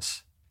weird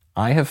is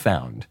I have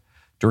found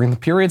during the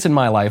periods in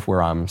my life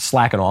where I'm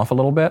slacking off a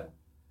little bit,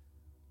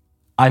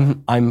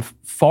 I'm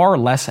far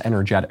less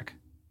energetic.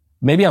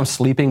 Maybe I'm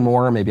sleeping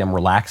more, maybe I'm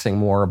relaxing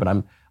more,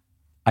 but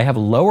I have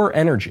lower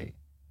energy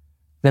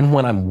than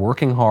when I'm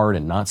working hard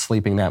and not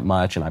sleeping that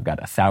much and I've got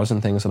 1,000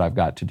 things that I've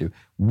got to do.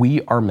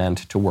 We are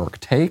meant to work.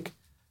 Take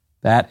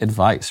that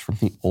advice from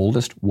the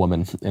oldest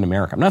woman in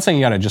America. I'm not saying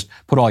you got to just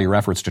put all your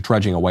efforts to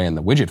trudging away in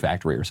the widget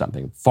factory or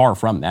something. Far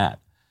from that.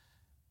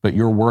 But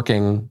you're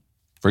working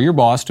for your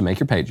boss to make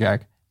your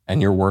paycheck, and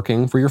you're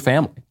working for your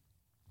family.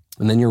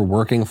 And then you're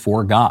working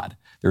for God.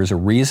 There is a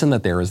reason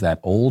that there is that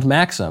old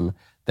maxim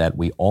that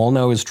we all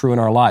know is true in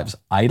our lives.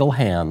 Idle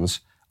hands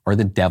are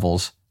the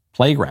devil's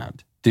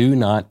playground. Do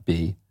not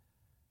be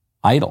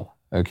idle,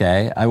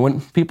 okay?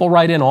 When people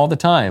write in all the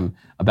time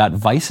about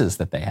vices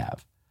that they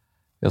have,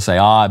 they'll say,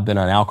 I've been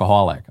an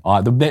alcoholic.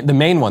 The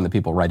main one that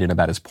people write in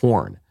about is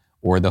porn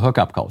or the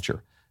hookup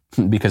culture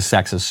because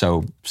sex is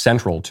so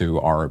central to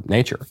our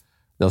nature.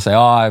 They'll say,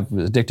 I'm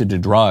addicted to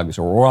drugs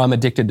or I'm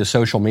addicted to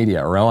social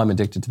media or I'm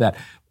addicted to that.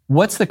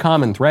 What's the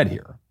common thread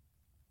here?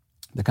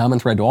 The common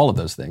thread to all of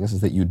those things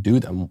is that you do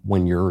them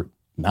when you're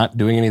not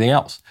doing anything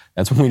else.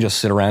 That's when we just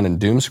sit around and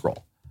doom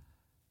scroll.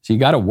 So you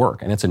got to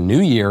work, and it's a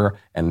new year,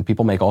 and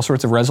people make all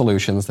sorts of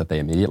resolutions that they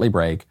immediately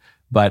break.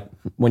 But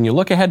when you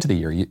look ahead to the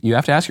year, you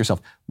have to ask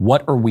yourself,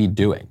 what are we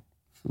doing?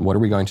 What are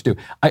we going to do?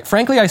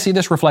 Frankly, I see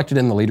this reflected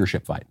in the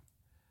leadership fight.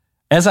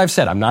 As I've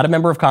said, I'm not a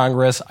member of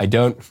Congress.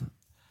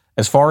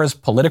 As far as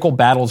political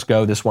battles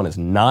go, this one is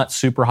not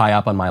super high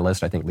up on my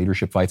list. I think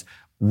leadership fights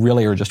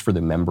really are just for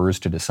the members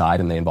to decide,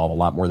 and they involve a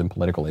lot more than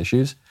political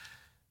issues.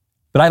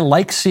 But I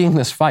like seeing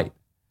this fight.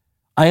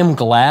 I am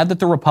glad that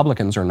the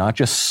Republicans are not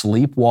just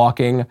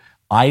sleepwalking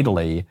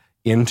idly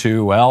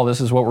into, well, this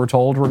is what we're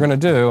told we're going to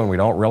do, and we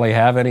don't really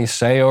have any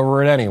say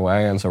over it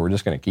anyway, and so we're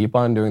just going to keep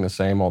on doing the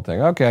same old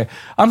thing. Okay,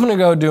 I'm going to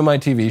go do my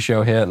TV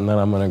show hit, and then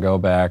I'm going to go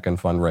back and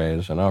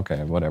fundraise, and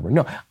okay, whatever.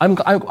 No,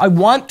 I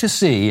want to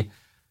see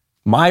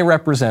my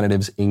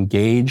representatives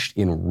engaged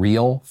in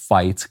real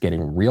fights,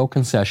 getting real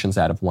concessions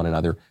out of one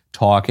another,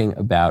 talking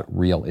about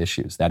real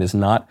issues. That is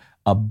not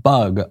a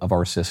bug of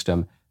our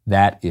system.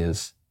 That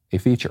is a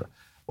feature.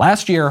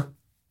 Last year,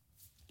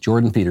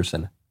 Jordan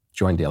Peterson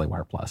joined Daily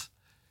Wire Plus.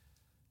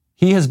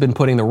 He has been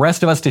putting the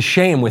rest of us to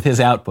shame with his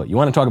output. You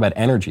want to talk about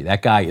energy?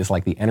 That guy is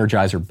like the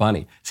Energizer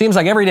Bunny. Seems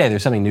like every day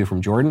there's something new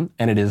from Jordan,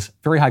 and it is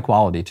very high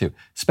quality too.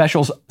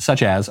 Specials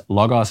such as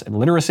Logos and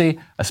Literacy,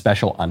 a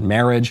special on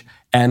marriage,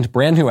 and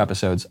brand new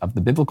episodes of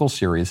the biblical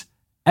series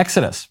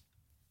Exodus.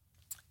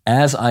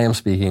 As I am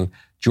speaking,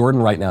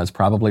 Jordan right now is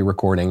probably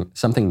recording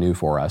something new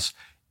for us.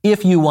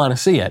 If you want to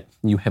see it,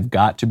 you have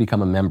got to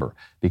become a member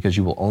because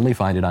you will only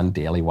find it on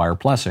Daily Wire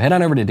Plus. So head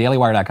on over to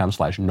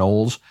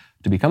dailywire.com/Knowles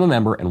to become a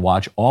member and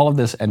watch all of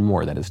this and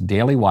more. That is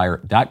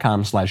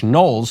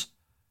dailywire.com/Knowles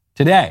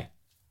today.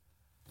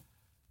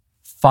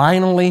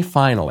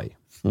 Finally,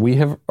 we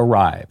have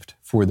arrived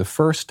for the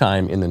first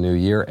time in the new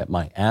year at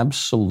my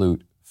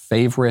absolute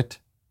favorite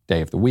day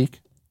of the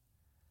week.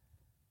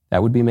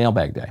 That would be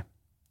Mailbag Day.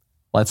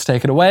 Let's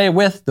take it away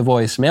with the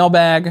voice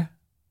mailbag.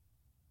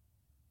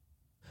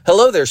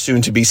 Hello there,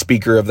 soon-to-be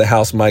Speaker of the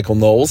House, Michael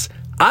Knowles.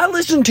 I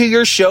listen to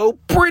your show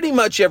pretty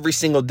much every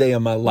single day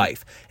of my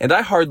life, and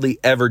I hardly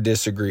ever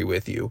disagree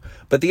with you.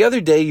 But the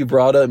other day you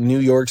brought up New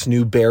York's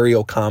new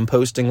burial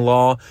composting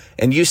law,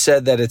 and you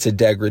said that it's a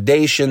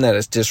degradation, that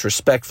it's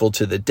disrespectful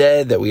to the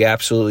dead, that we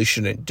absolutely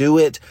shouldn't do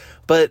it.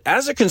 But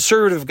as a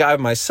conservative guy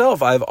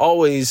myself, I've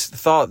always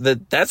thought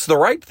that that's the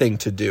right thing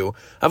to do.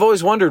 I've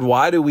always wondered,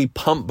 why do we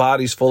pump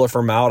bodies full of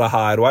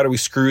formaldehyde? Why do we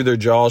screw their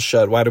jaws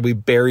shut? Why do we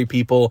bury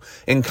people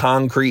in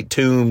concrete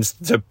tombs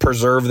to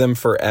preserve them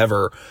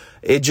forever?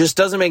 It just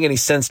doesn't make any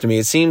sense to me.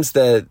 It seems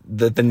that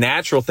the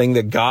natural thing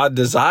that God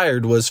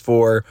desired was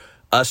for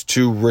us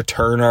to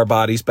return our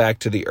bodies back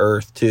to the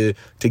earth, to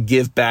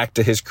give back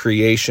to his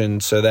creation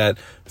so that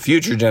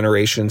future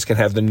generations can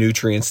have the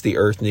nutrients the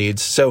earth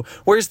needs. So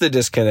where's the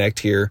disconnect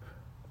here?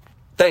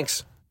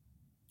 Thanks.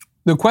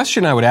 The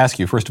question I would ask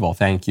you, first of all,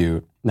 thank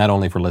you not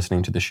only for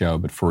listening to the show,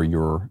 but for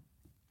your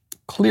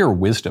clear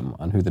wisdom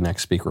on who the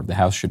next Speaker of the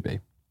House should be.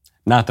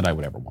 Not that I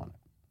would ever want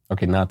it.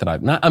 Okay,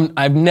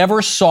 I've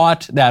never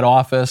sought that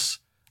office.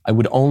 I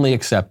would only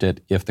accept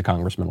it if the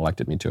congressman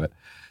elected me to it.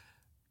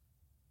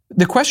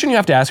 The question you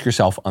have to ask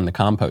yourself on the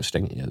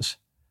composting is,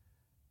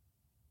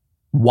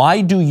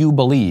 why do you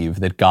believe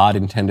that God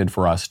intended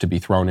for us to be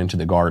thrown into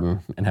the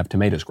garden and have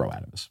tomatoes grow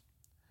out of us?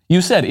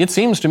 You said, it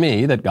seems to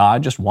me that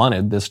God just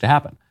wanted this to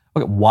happen.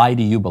 Okay, why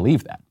do you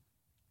believe that?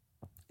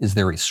 Is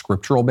there a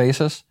scriptural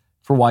basis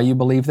for why you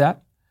believe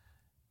that?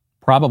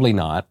 Probably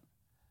not.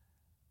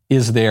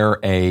 Is there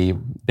a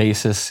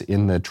basis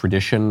in the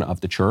tradition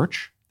of the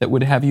church that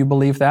would have you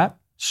believe that?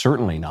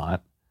 Certainly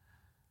not.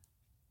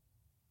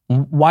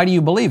 Why do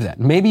you believe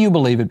that? Maybe you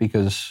believe it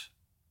because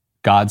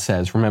God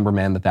says, remember,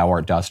 man, that thou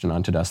art dust and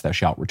unto dust thou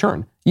shalt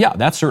return. Yeah,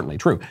 that's certainly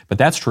true. But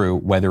that's true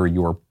whether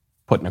you're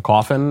put in a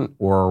coffin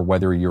or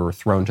whether you're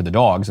thrown to the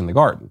dogs in the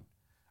garden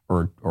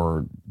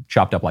or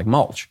chopped up like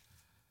mulch.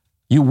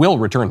 You will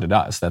return to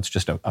dust. That's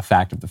just a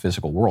fact of the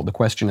physical world. The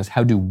question is,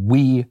 how do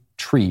we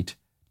treat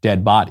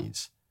dead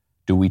bodies?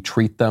 Do we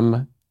treat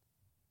them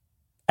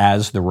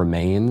as the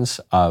remains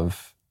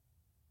of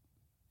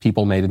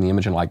people made in the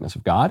image and likeness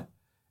of God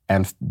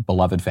and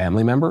beloved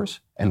family members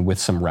and with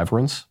some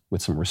reverence,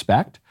 with some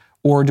respect?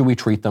 Or do we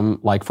treat them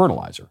like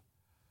fertilizer?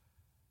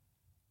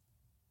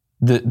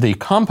 The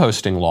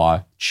composting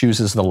law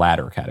chooses the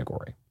latter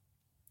category.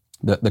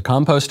 The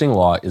composting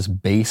law is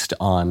based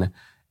on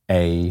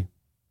an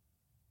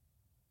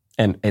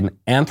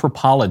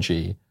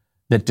anthropology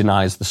that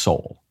denies the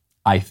soul,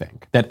 I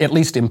think, that at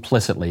least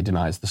implicitly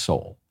denies the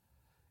soul.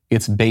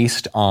 It's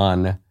based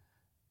on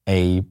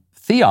a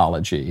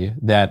theology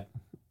that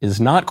is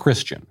not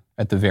Christian,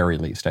 at the very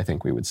least, I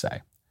think we would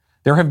say.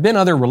 There have been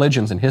other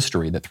religions in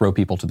history that throw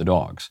people to the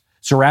dogs.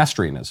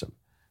 Zoroastrianism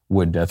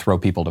would throw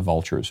people to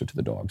vultures or to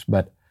the dogs,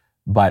 but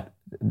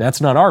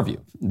that's not our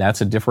view.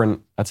 That's a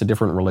different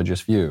religious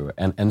view,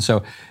 and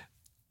so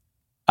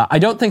I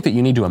don't think that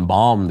you need to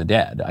embalm the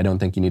dead. I don't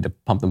think you need to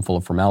pump them full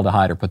of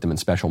formaldehyde or put them in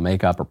special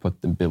makeup or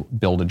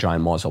build a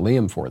giant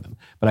mausoleum for them.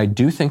 But I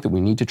do think that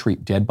we need to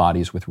treat dead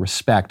bodies with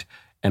respect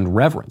and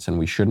reverence, and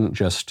we shouldn't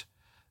just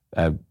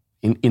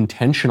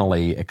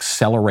intentionally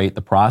accelerate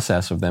the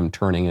process of them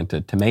turning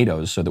into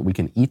tomatoes so that we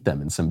can eat them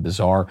in some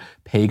bizarre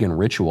pagan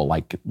ritual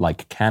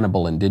like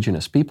cannibal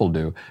indigenous people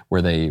do,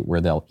 where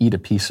they'll eat a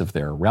piece of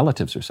their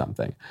relatives or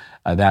something.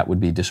 That would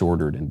be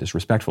disordered and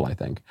disrespectful, I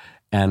think.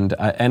 And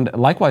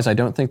likewise, I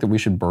don't think that we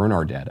should burn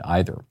our dead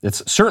either.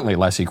 It's certainly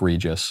less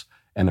egregious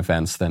an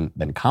offense than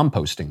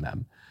composting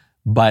them.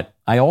 But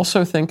I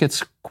also think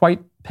it's quite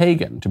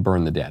pagan to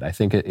burn the dead. I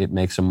think it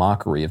makes a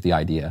mockery of the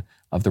idea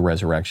of the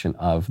resurrection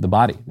of the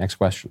body. Next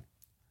question.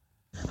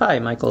 Hi,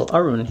 Michael.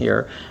 Arun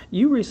here.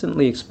 You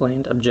recently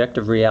explained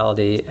objective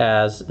reality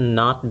as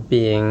not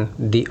being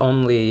the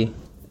only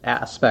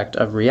aspect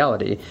of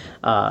reality.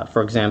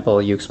 For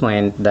example, you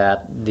explained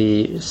that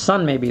the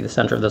sun may be the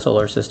center of the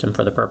solar system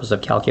for the purpose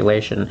of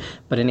calculation,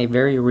 but in a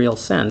very real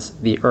sense,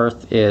 the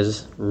Earth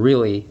is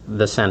really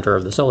the center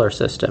of the solar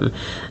system.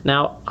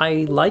 Now,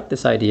 I like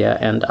this idea,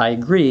 and I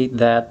agree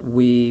that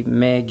we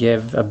may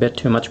give a bit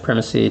too much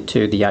primacy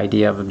to the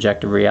idea of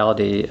objective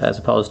reality as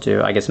opposed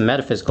to, I guess,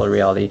 metaphysical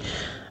reality.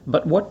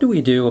 But what do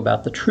we do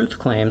about the truth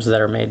claims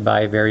that are made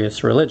by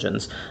various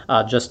religions?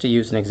 Just to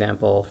use an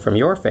example from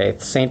your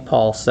faith, St.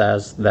 Paul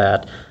says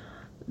that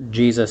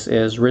Jesus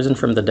is risen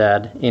from the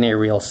dead in a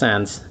real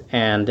sense,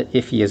 and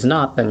if he is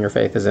not, then your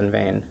faith is in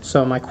vain.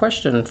 So my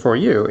question for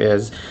you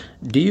is,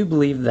 do you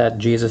believe that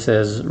Jesus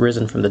is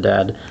risen from the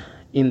dead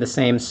in the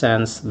same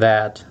sense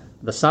that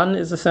the sun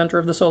is the center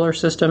of the solar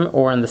system,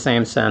 or in the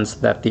same sense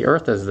that the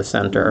Earth is the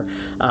center?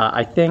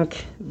 I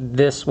think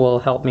this will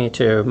help me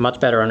to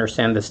much better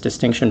understand this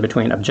distinction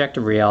between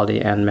objective reality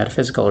and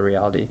metaphysical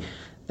reality.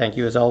 Thank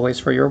you, as always,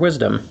 for your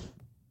wisdom.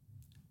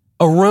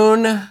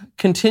 Arun,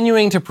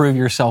 continuing to prove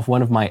yourself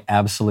one of my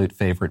absolute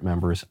favorite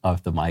members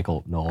of the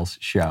Michael Knowles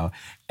Show,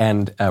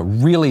 and a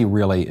really,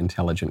 really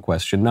intelligent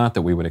question, not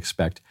that we would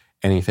expect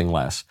anything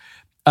less.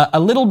 A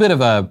little bit of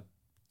a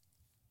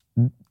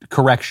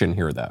correction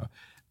here, though.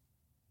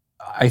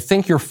 I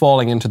think you're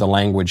falling into the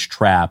language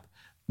trap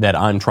that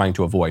I'm trying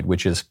to avoid,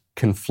 which is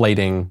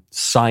conflating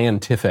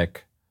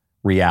scientific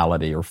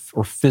reality or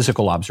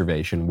physical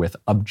observation with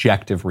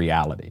objective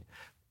reality.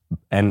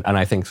 And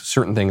I think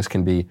certain things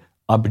can be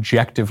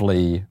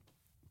objectively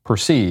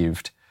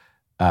perceived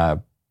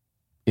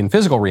in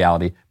physical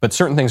reality, but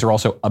certain things are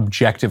also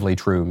objectively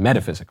true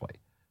metaphysically.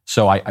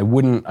 So I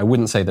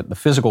wouldn't say that the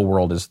physical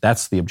world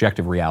that's the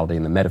objective reality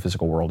and the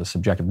metaphysical world is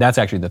subjective. That's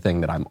actually the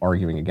thing that I'm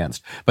arguing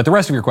against. But the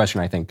rest of your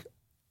question, I think,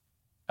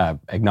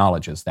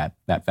 acknowledges that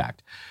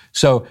fact.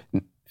 So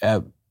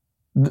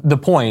the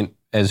point,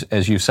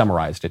 as you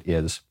summarized it,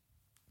 is,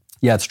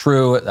 yeah, it's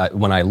true.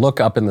 When I look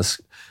up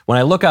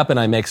and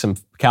I make some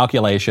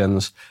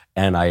calculations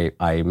and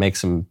I make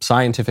some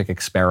scientific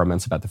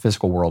experiments about the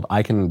physical world,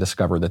 I can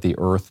discover that the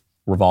Earth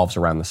revolves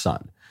around the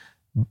sun.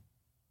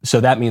 So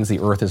that means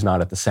the Earth is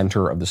not at the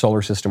center of the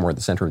solar system or at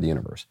the center of the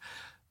universe.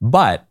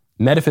 But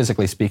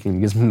metaphysically speaking,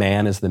 because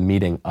man is the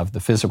meeting of the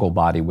physical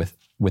body with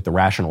with the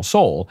rational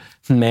soul,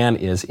 man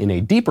is, in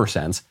a deeper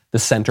sense, the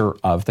center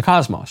of the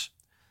cosmos.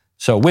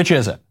 So which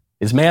is it?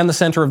 Is man the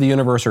center of the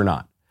universe or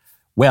not?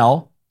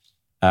 Well,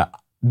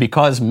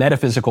 because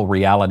metaphysical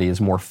reality is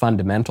more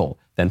fundamental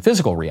than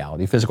physical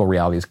reality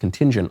is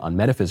contingent on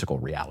metaphysical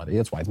reality.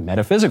 That's why it's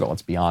metaphysical.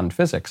 It's beyond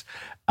physics.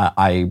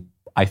 I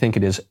think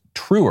it is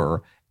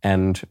truer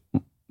and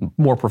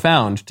more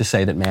profound to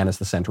say that man is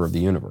the center of the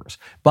universe.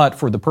 But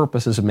for the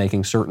purposes of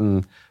making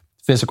certain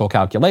physical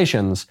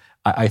calculations,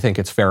 I think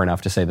it's fair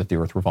enough to say that the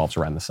earth revolves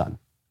around the sun.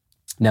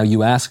 Now,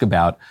 you ask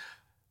about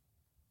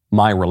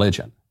my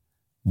religion.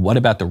 What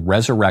about the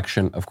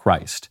resurrection of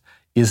Christ?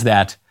 Is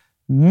that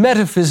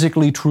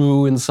metaphysically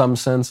true in some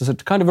sense? Is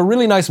it kind of a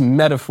really nice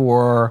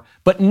metaphor,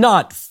 but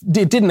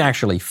it didn't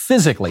actually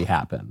physically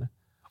happen?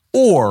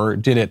 Or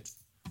did it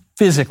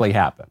physically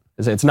happen?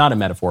 It's not a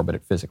metaphor, but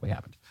it physically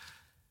happened.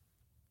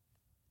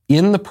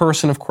 In the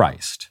person of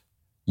Christ,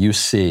 you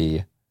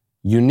see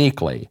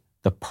uniquely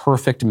the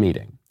perfect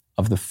meeting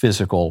of the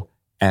physical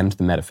and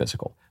the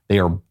metaphysical. They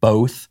are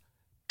both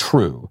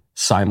true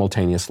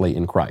simultaneously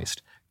in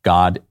Christ.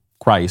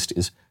 Christ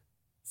is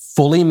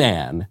fully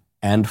man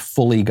and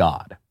fully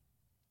God.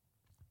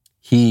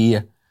 He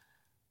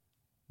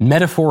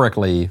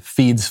metaphorically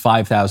feeds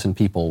 5,000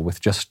 people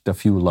with just a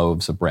few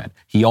loaves of bread.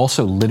 He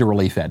also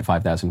literally fed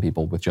 5,000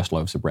 people with just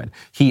loaves of bread.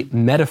 He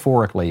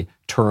metaphorically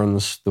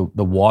turns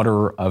the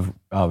water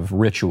of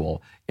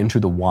ritual into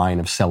the wine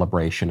of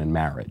celebration and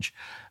marriage.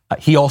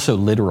 He also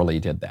literally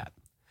did that.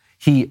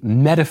 He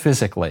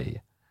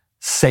metaphysically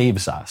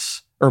saves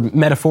us, or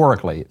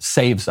metaphorically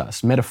saves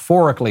us,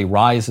 metaphorically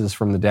rises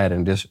from the dead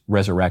and is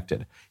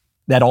resurrected.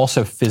 That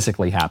also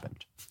physically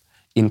happened.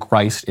 In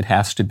Christ, it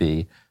has to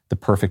be the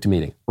perfect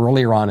meeting.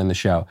 Earlier on in the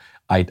show,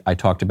 I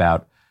talked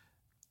about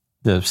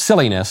the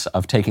silliness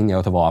of taking the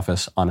oath of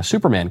office on a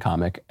Superman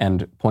comic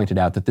and pointed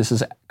out that this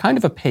is kind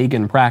of a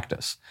pagan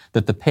practice,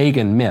 that the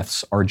pagan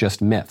myths are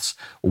just myths.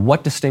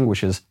 What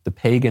distinguishes the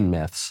pagan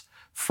myths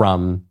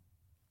from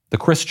the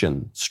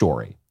Christian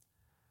story?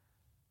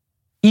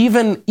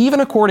 Even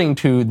according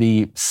to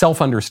the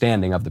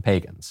self-understanding of the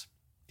pagans,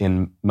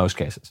 in most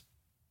cases,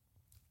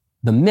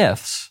 the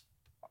myths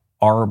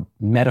are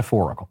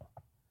metaphorical.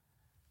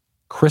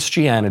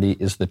 Christianity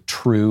is the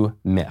true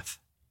myth.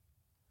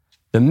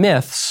 The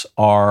myths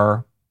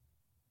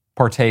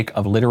partake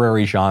of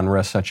literary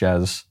genres such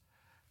as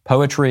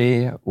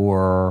poetry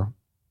or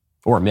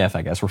myth,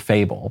 I guess, or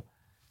fable.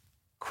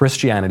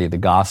 Christianity, the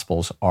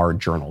Gospels, are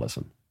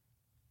journalism,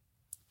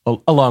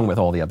 along with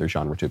all the other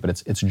genre too, but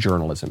it's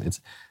journalism.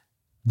 It's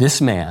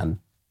this man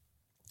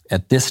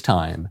at this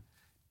time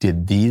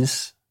did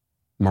these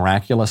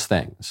miraculous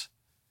things,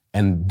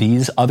 and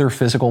these other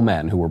physical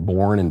men who were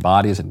born in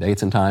bodies and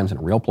dates and times in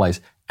a real place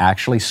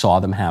actually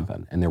saw them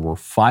happen. And there were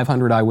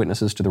 500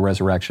 eyewitnesses to the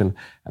resurrection,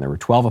 and there were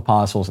 12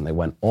 apostles, and they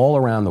went all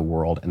around the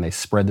world and they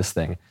spread this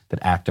thing that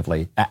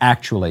actually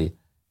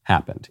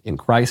happened. In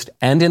Christ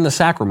and in the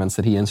sacraments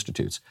that he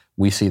institutes,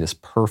 we see this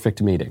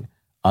perfect meeting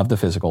of the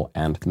physical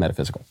and the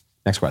metaphysical.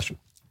 Next question.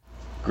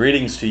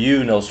 Greetings to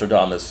you,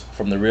 Nostradamus,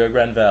 from the Rio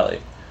Grande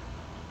Valley.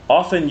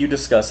 Often you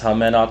discuss how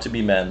men ought to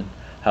be men,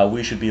 how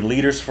we should be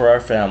leaders for our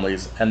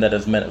families, and that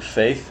as men of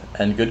faith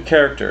and good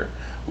character,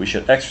 we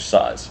should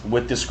exercise,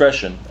 with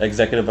discretion,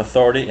 executive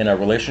authority in our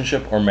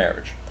relationship or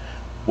marriage.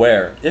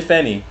 Where, if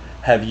any,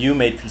 have you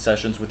made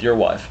concessions with your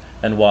wife,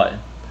 and why?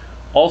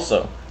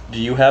 Also, do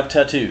you have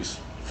tattoos?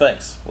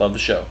 Thanks. Love the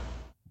show.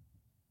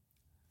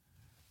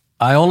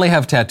 I only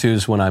have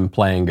tattoos when I'm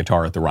playing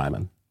guitar at the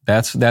Ryman.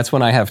 That's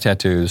when I have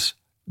tattoos.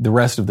 The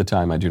rest of the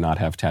time, I do not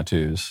have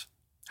tattoos.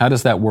 How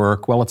does that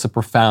work? Well, it's a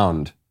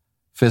profound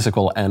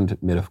physical and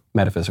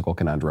metaphysical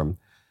conundrum,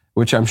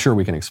 which I'm sure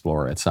we can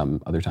explore at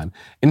some other time.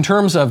 In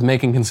terms of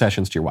making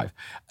concessions to your wife,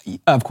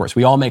 of course,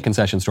 we all make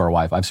concessions to our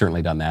wife. I've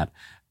certainly done that.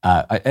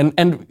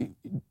 And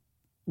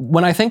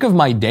when I think of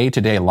my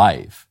day-to-day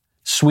life,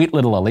 sweet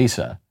little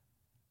Elisa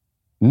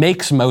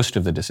makes most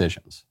of the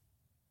decisions.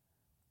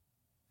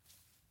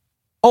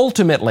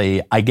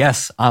 Ultimately, I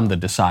guess I'm the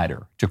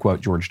decider, to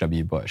quote George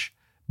W. Bush.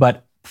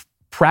 But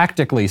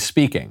practically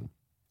speaking,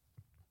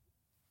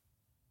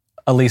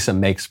 Elisa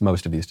makes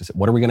most of these decisions.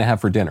 What are we going to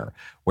have for dinner?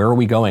 Where are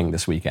we going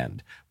this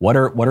weekend? What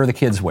are the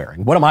kids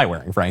wearing? What am I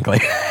wearing, frankly?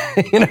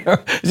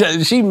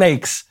 She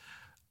makes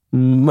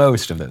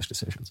most of those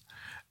decisions.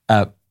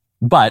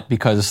 But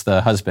because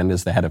the husband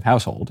is the head of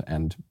household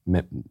and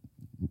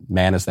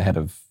man is the head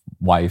of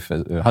wife,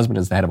 husband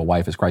is the head of a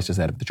wife as Christ is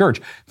the head of the church,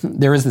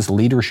 there is this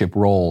leadership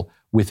role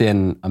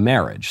within a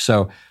marriage.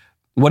 So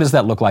what does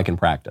that look like in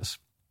practice?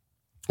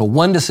 Well,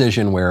 one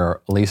decision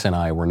where Elisa and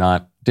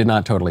I did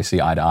not totally see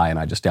eye to eye, and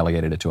I just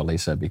delegated it to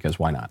Elisa because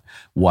why not,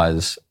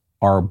 was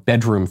our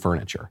bedroom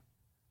furniture.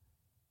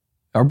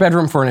 Our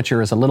bedroom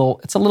furniture is a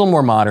little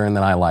more modern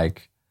than I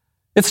like.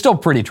 It's still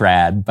pretty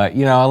trad, but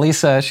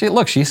Elisa,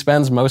 she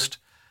spends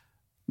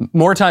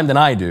more time than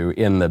I do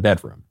in the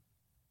bedroom.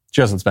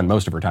 She doesn't spend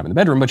most of her time in the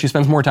bedroom, but she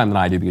spends more time than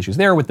I do because she's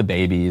there with the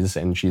babies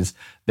and she's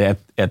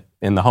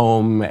in the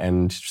home.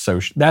 And so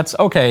that's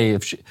okay.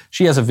 If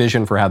she has a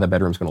vision for how the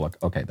bedroom's going to look,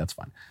 okay, that's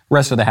fine.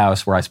 Rest of the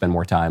house where I spend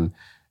more time,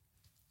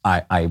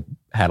 I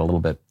had a little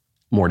bit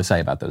more to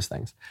say about those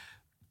things.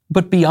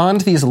 But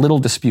beyond these little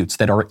disputes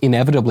that are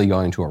inevitably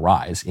going to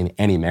arise in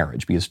any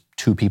marriage because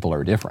two people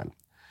are different,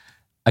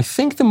 I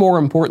think the more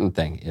important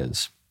thing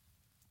is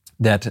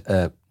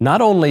that not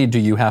only do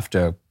you have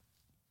to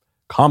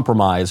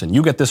compromise and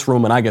you get this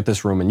room and I get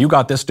this room and you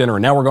got this dinner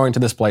and now we're going to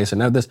this place and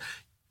now this,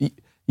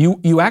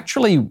 you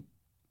actually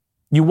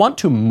want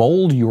to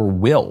mold your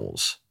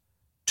wills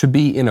to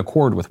be in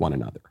accord with one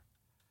another.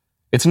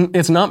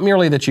 It's not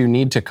merely that you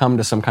need to come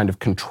to some kind of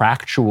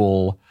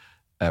contractual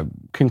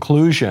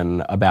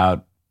conclusion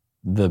about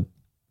the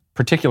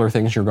particular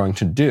things you're going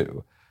to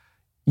do.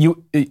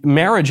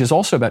 Marriage is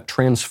also about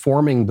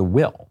transforming the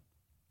will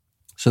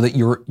so that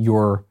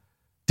your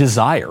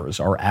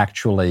desires are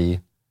actually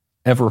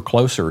ever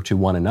closer to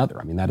one another.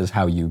 I mean, that is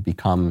how you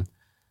become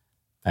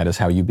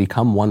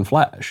one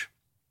flesh,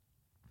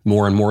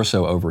 more and more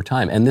so over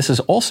time. And this is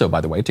also, by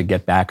the way, to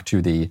get back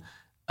to the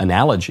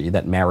analogy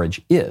that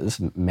marriage is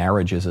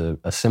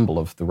a symbol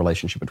of the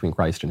relationship between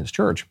Christ and his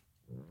church.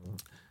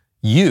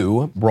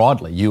 You,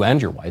 broadly, you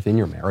and your wife in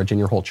your marriage and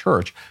your whole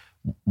church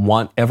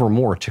want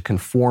evermore to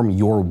conform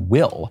your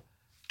will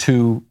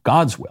to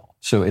God's will.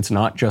 So it's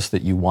not just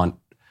that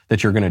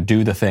that you're going to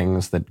do the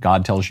things that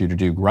God tells you to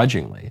do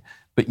grudgingly,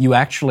 but you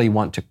actually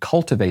want to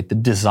cultivate the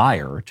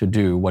desire to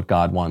do what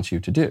God wants you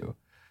to do.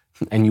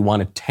 And you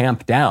want to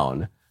tamp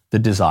down the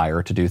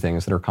desire to do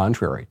things that are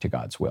contrary to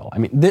God's will. I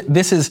mean,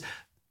 this is,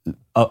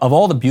 of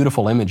all the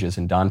beautiful images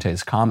in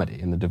Dante's comedy,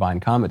 in the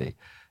Divine Comedy,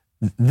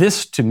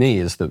 this to me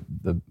is the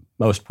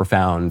most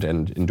profound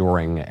and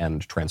enduring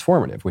and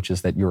transformative, which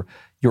is that you're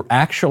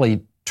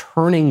actually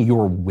turning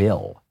your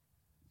will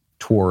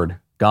toward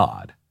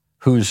God,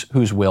 whose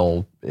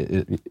will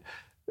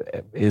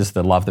is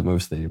the love that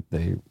moves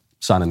the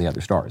sun and the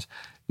other stars.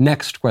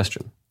 Next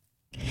question.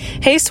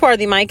 Hey,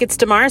 Swarthy Mike, it's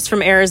Damaris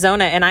from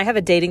Arizona, and I have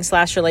a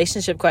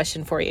dating/relationship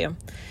question for you.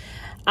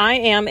 I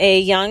am a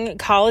young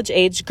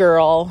college-age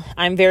girl.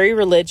 I'm very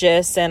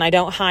religious, and I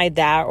don't hide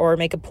that or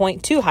make a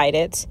point to hide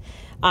it.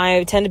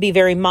 I tend to be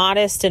very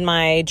modest in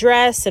my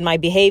dress and my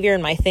behavior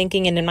and my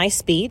thinking and in my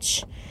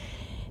speech.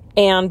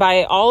 And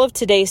by all of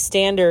today's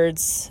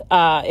standards,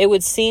 it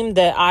would seem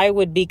that I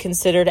would be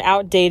considered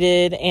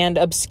outdated and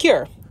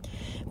obscure.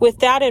 With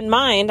that in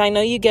mind, I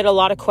know you get a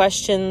lot of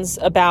questions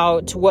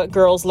about what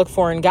girls look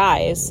for in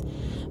guys,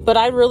 but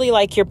I'd really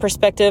like your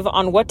perspective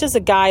on what does a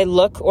guy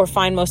look or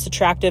find most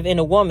attractive in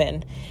a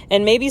woman,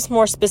 and maybe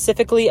more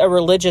specifically a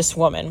religious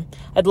woman.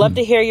 I'd love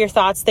to hear your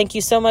thoughts. Thank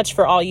you so much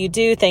for all you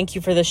do. Thank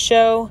you for the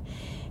show,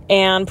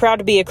 and proud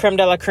to be a creme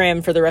de la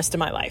creme for the rest of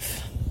my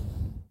life.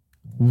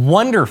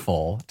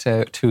 Wonderful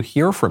to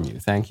hear from you.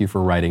 Thank you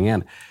for writing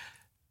in.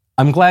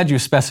 I'm glad you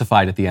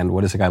specified at the end,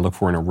 what does a guy look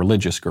for in a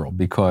religious girl?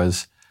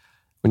 Because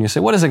when you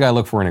say, what does a guy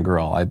look for in a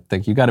girl? I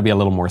think you got to be a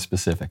little more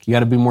specific. You got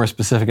to be more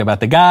specific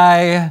about the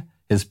guy,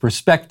 his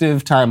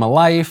perspective, time of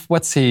life.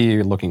 What's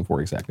he looking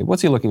for exactly?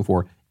 What's he looking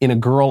for in a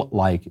girl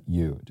like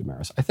you,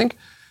 Damaris? I think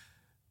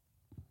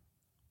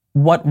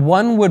what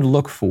one would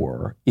look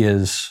for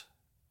is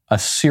a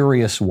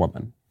serious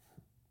woman.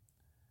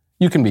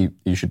 You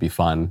should be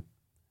fun.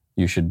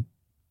 You should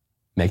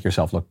make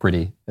yourself look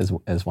pretty as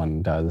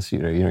one does.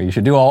 You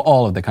should do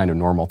all of the kind of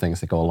normal things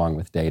that go along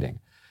with dating.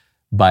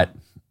 But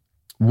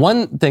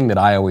one thing that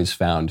I always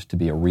found to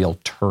be a real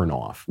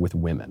turnoff with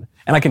women,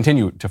 and I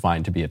continue to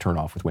find to be a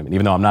turnoff with women,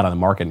 even though I'm not on the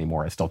market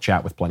anymore, I still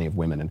chat with plenty of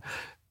women.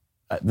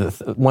 And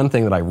one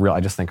thing that I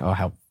just think,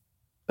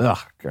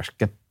 gosh,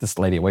 get this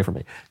lady away from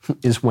me,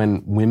 is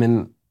when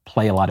women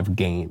play a lot of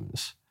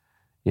games.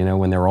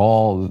 When they're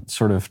all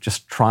sort of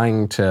just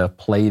trying to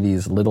play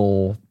these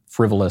little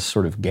frivolous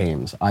sort of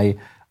games. I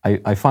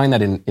find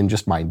that in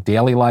just my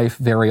daily life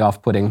very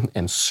off-putting,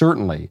 and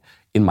certainly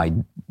in my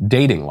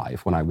dating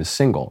life when I was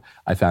single,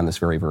 I found this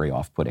very, very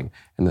off-putting.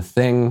 And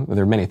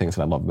there are many things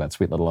that I love about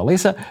Sweet Little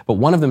Elisa, but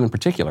one of them in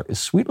particular is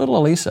Sweet Little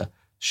Elisa.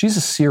 She's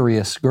a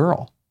serious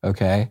girl,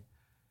 okay?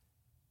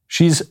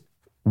 She's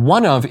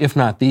one of, if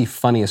not the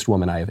funniest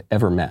woman I have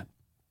ever met,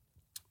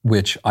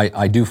 which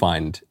I do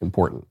find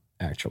important,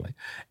 actually.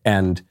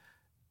 And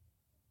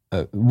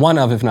one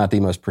of, if not the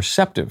most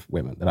perceptive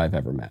women that I've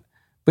ever met.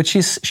 But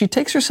she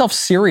takes herself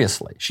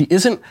seriously. She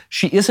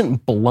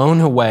isn't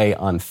blown away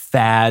on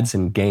fads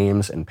and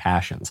games and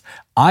passions.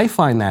 I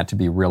find that to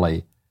be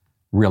really,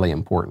 really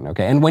important,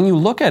 okay? And when you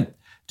look at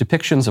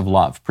depictions of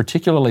love,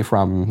 particularly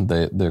from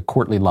the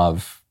courtly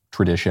love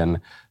tradition,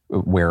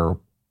 where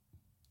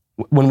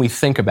when we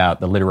think about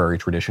the literary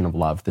tradition of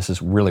love, this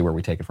is really where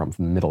we take it from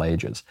the Middle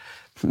Ages.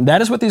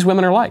 That is what these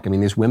women are like. I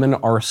mean, these women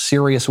are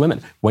serious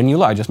women.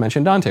 I just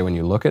mentioned Dante. When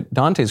you look at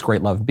Dante's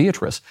great love,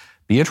 Beatrice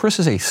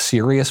is a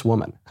serious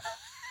woman,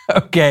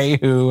 okay,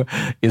 who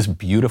is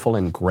beautiful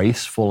and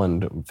graceful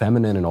and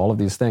feminine and all of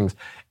these things.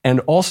 And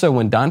also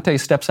when Dante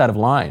steps out of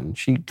line,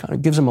 she kind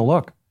of gives him a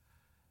look.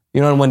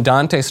 You know, and when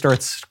Dante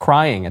starts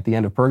crying at the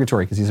end of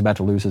Purgatory because he's about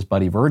to lose his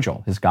buddy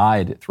Virgil, his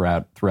guide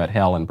throughout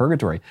hell and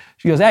Purgatory,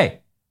 she goes, "Hey,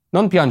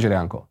 non piangere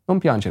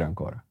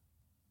ancora.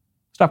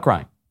 Stop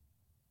crying.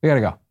 We got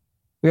to go.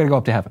 We got to go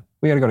up to heaven.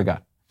 We got to go to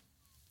God."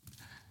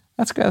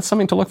 That's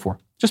something to look for.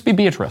 Just be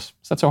Beatrice.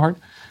 Is that so hard?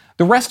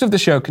 The rest of the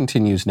show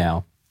continues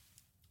now.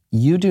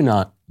 You do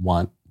not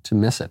want to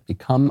miss it.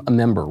 Become a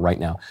member right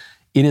now.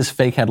 It is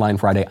Fake Headline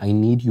Friday. I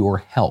need your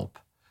help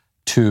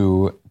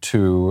to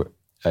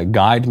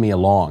guide me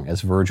along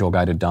as Virgil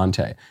guided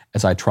Dante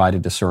as I try to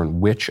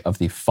discern which of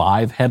the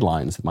 5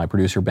 headlines that my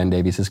producer Ben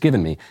Davies has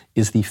given me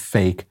is the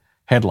fake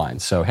headline.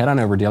 So head on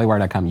over to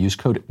dailywire.com, use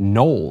code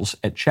Knowles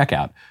at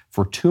checkout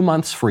for 2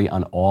 months free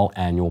on all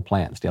annual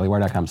plans.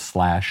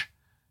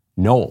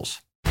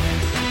 dailywire.com/Knowles.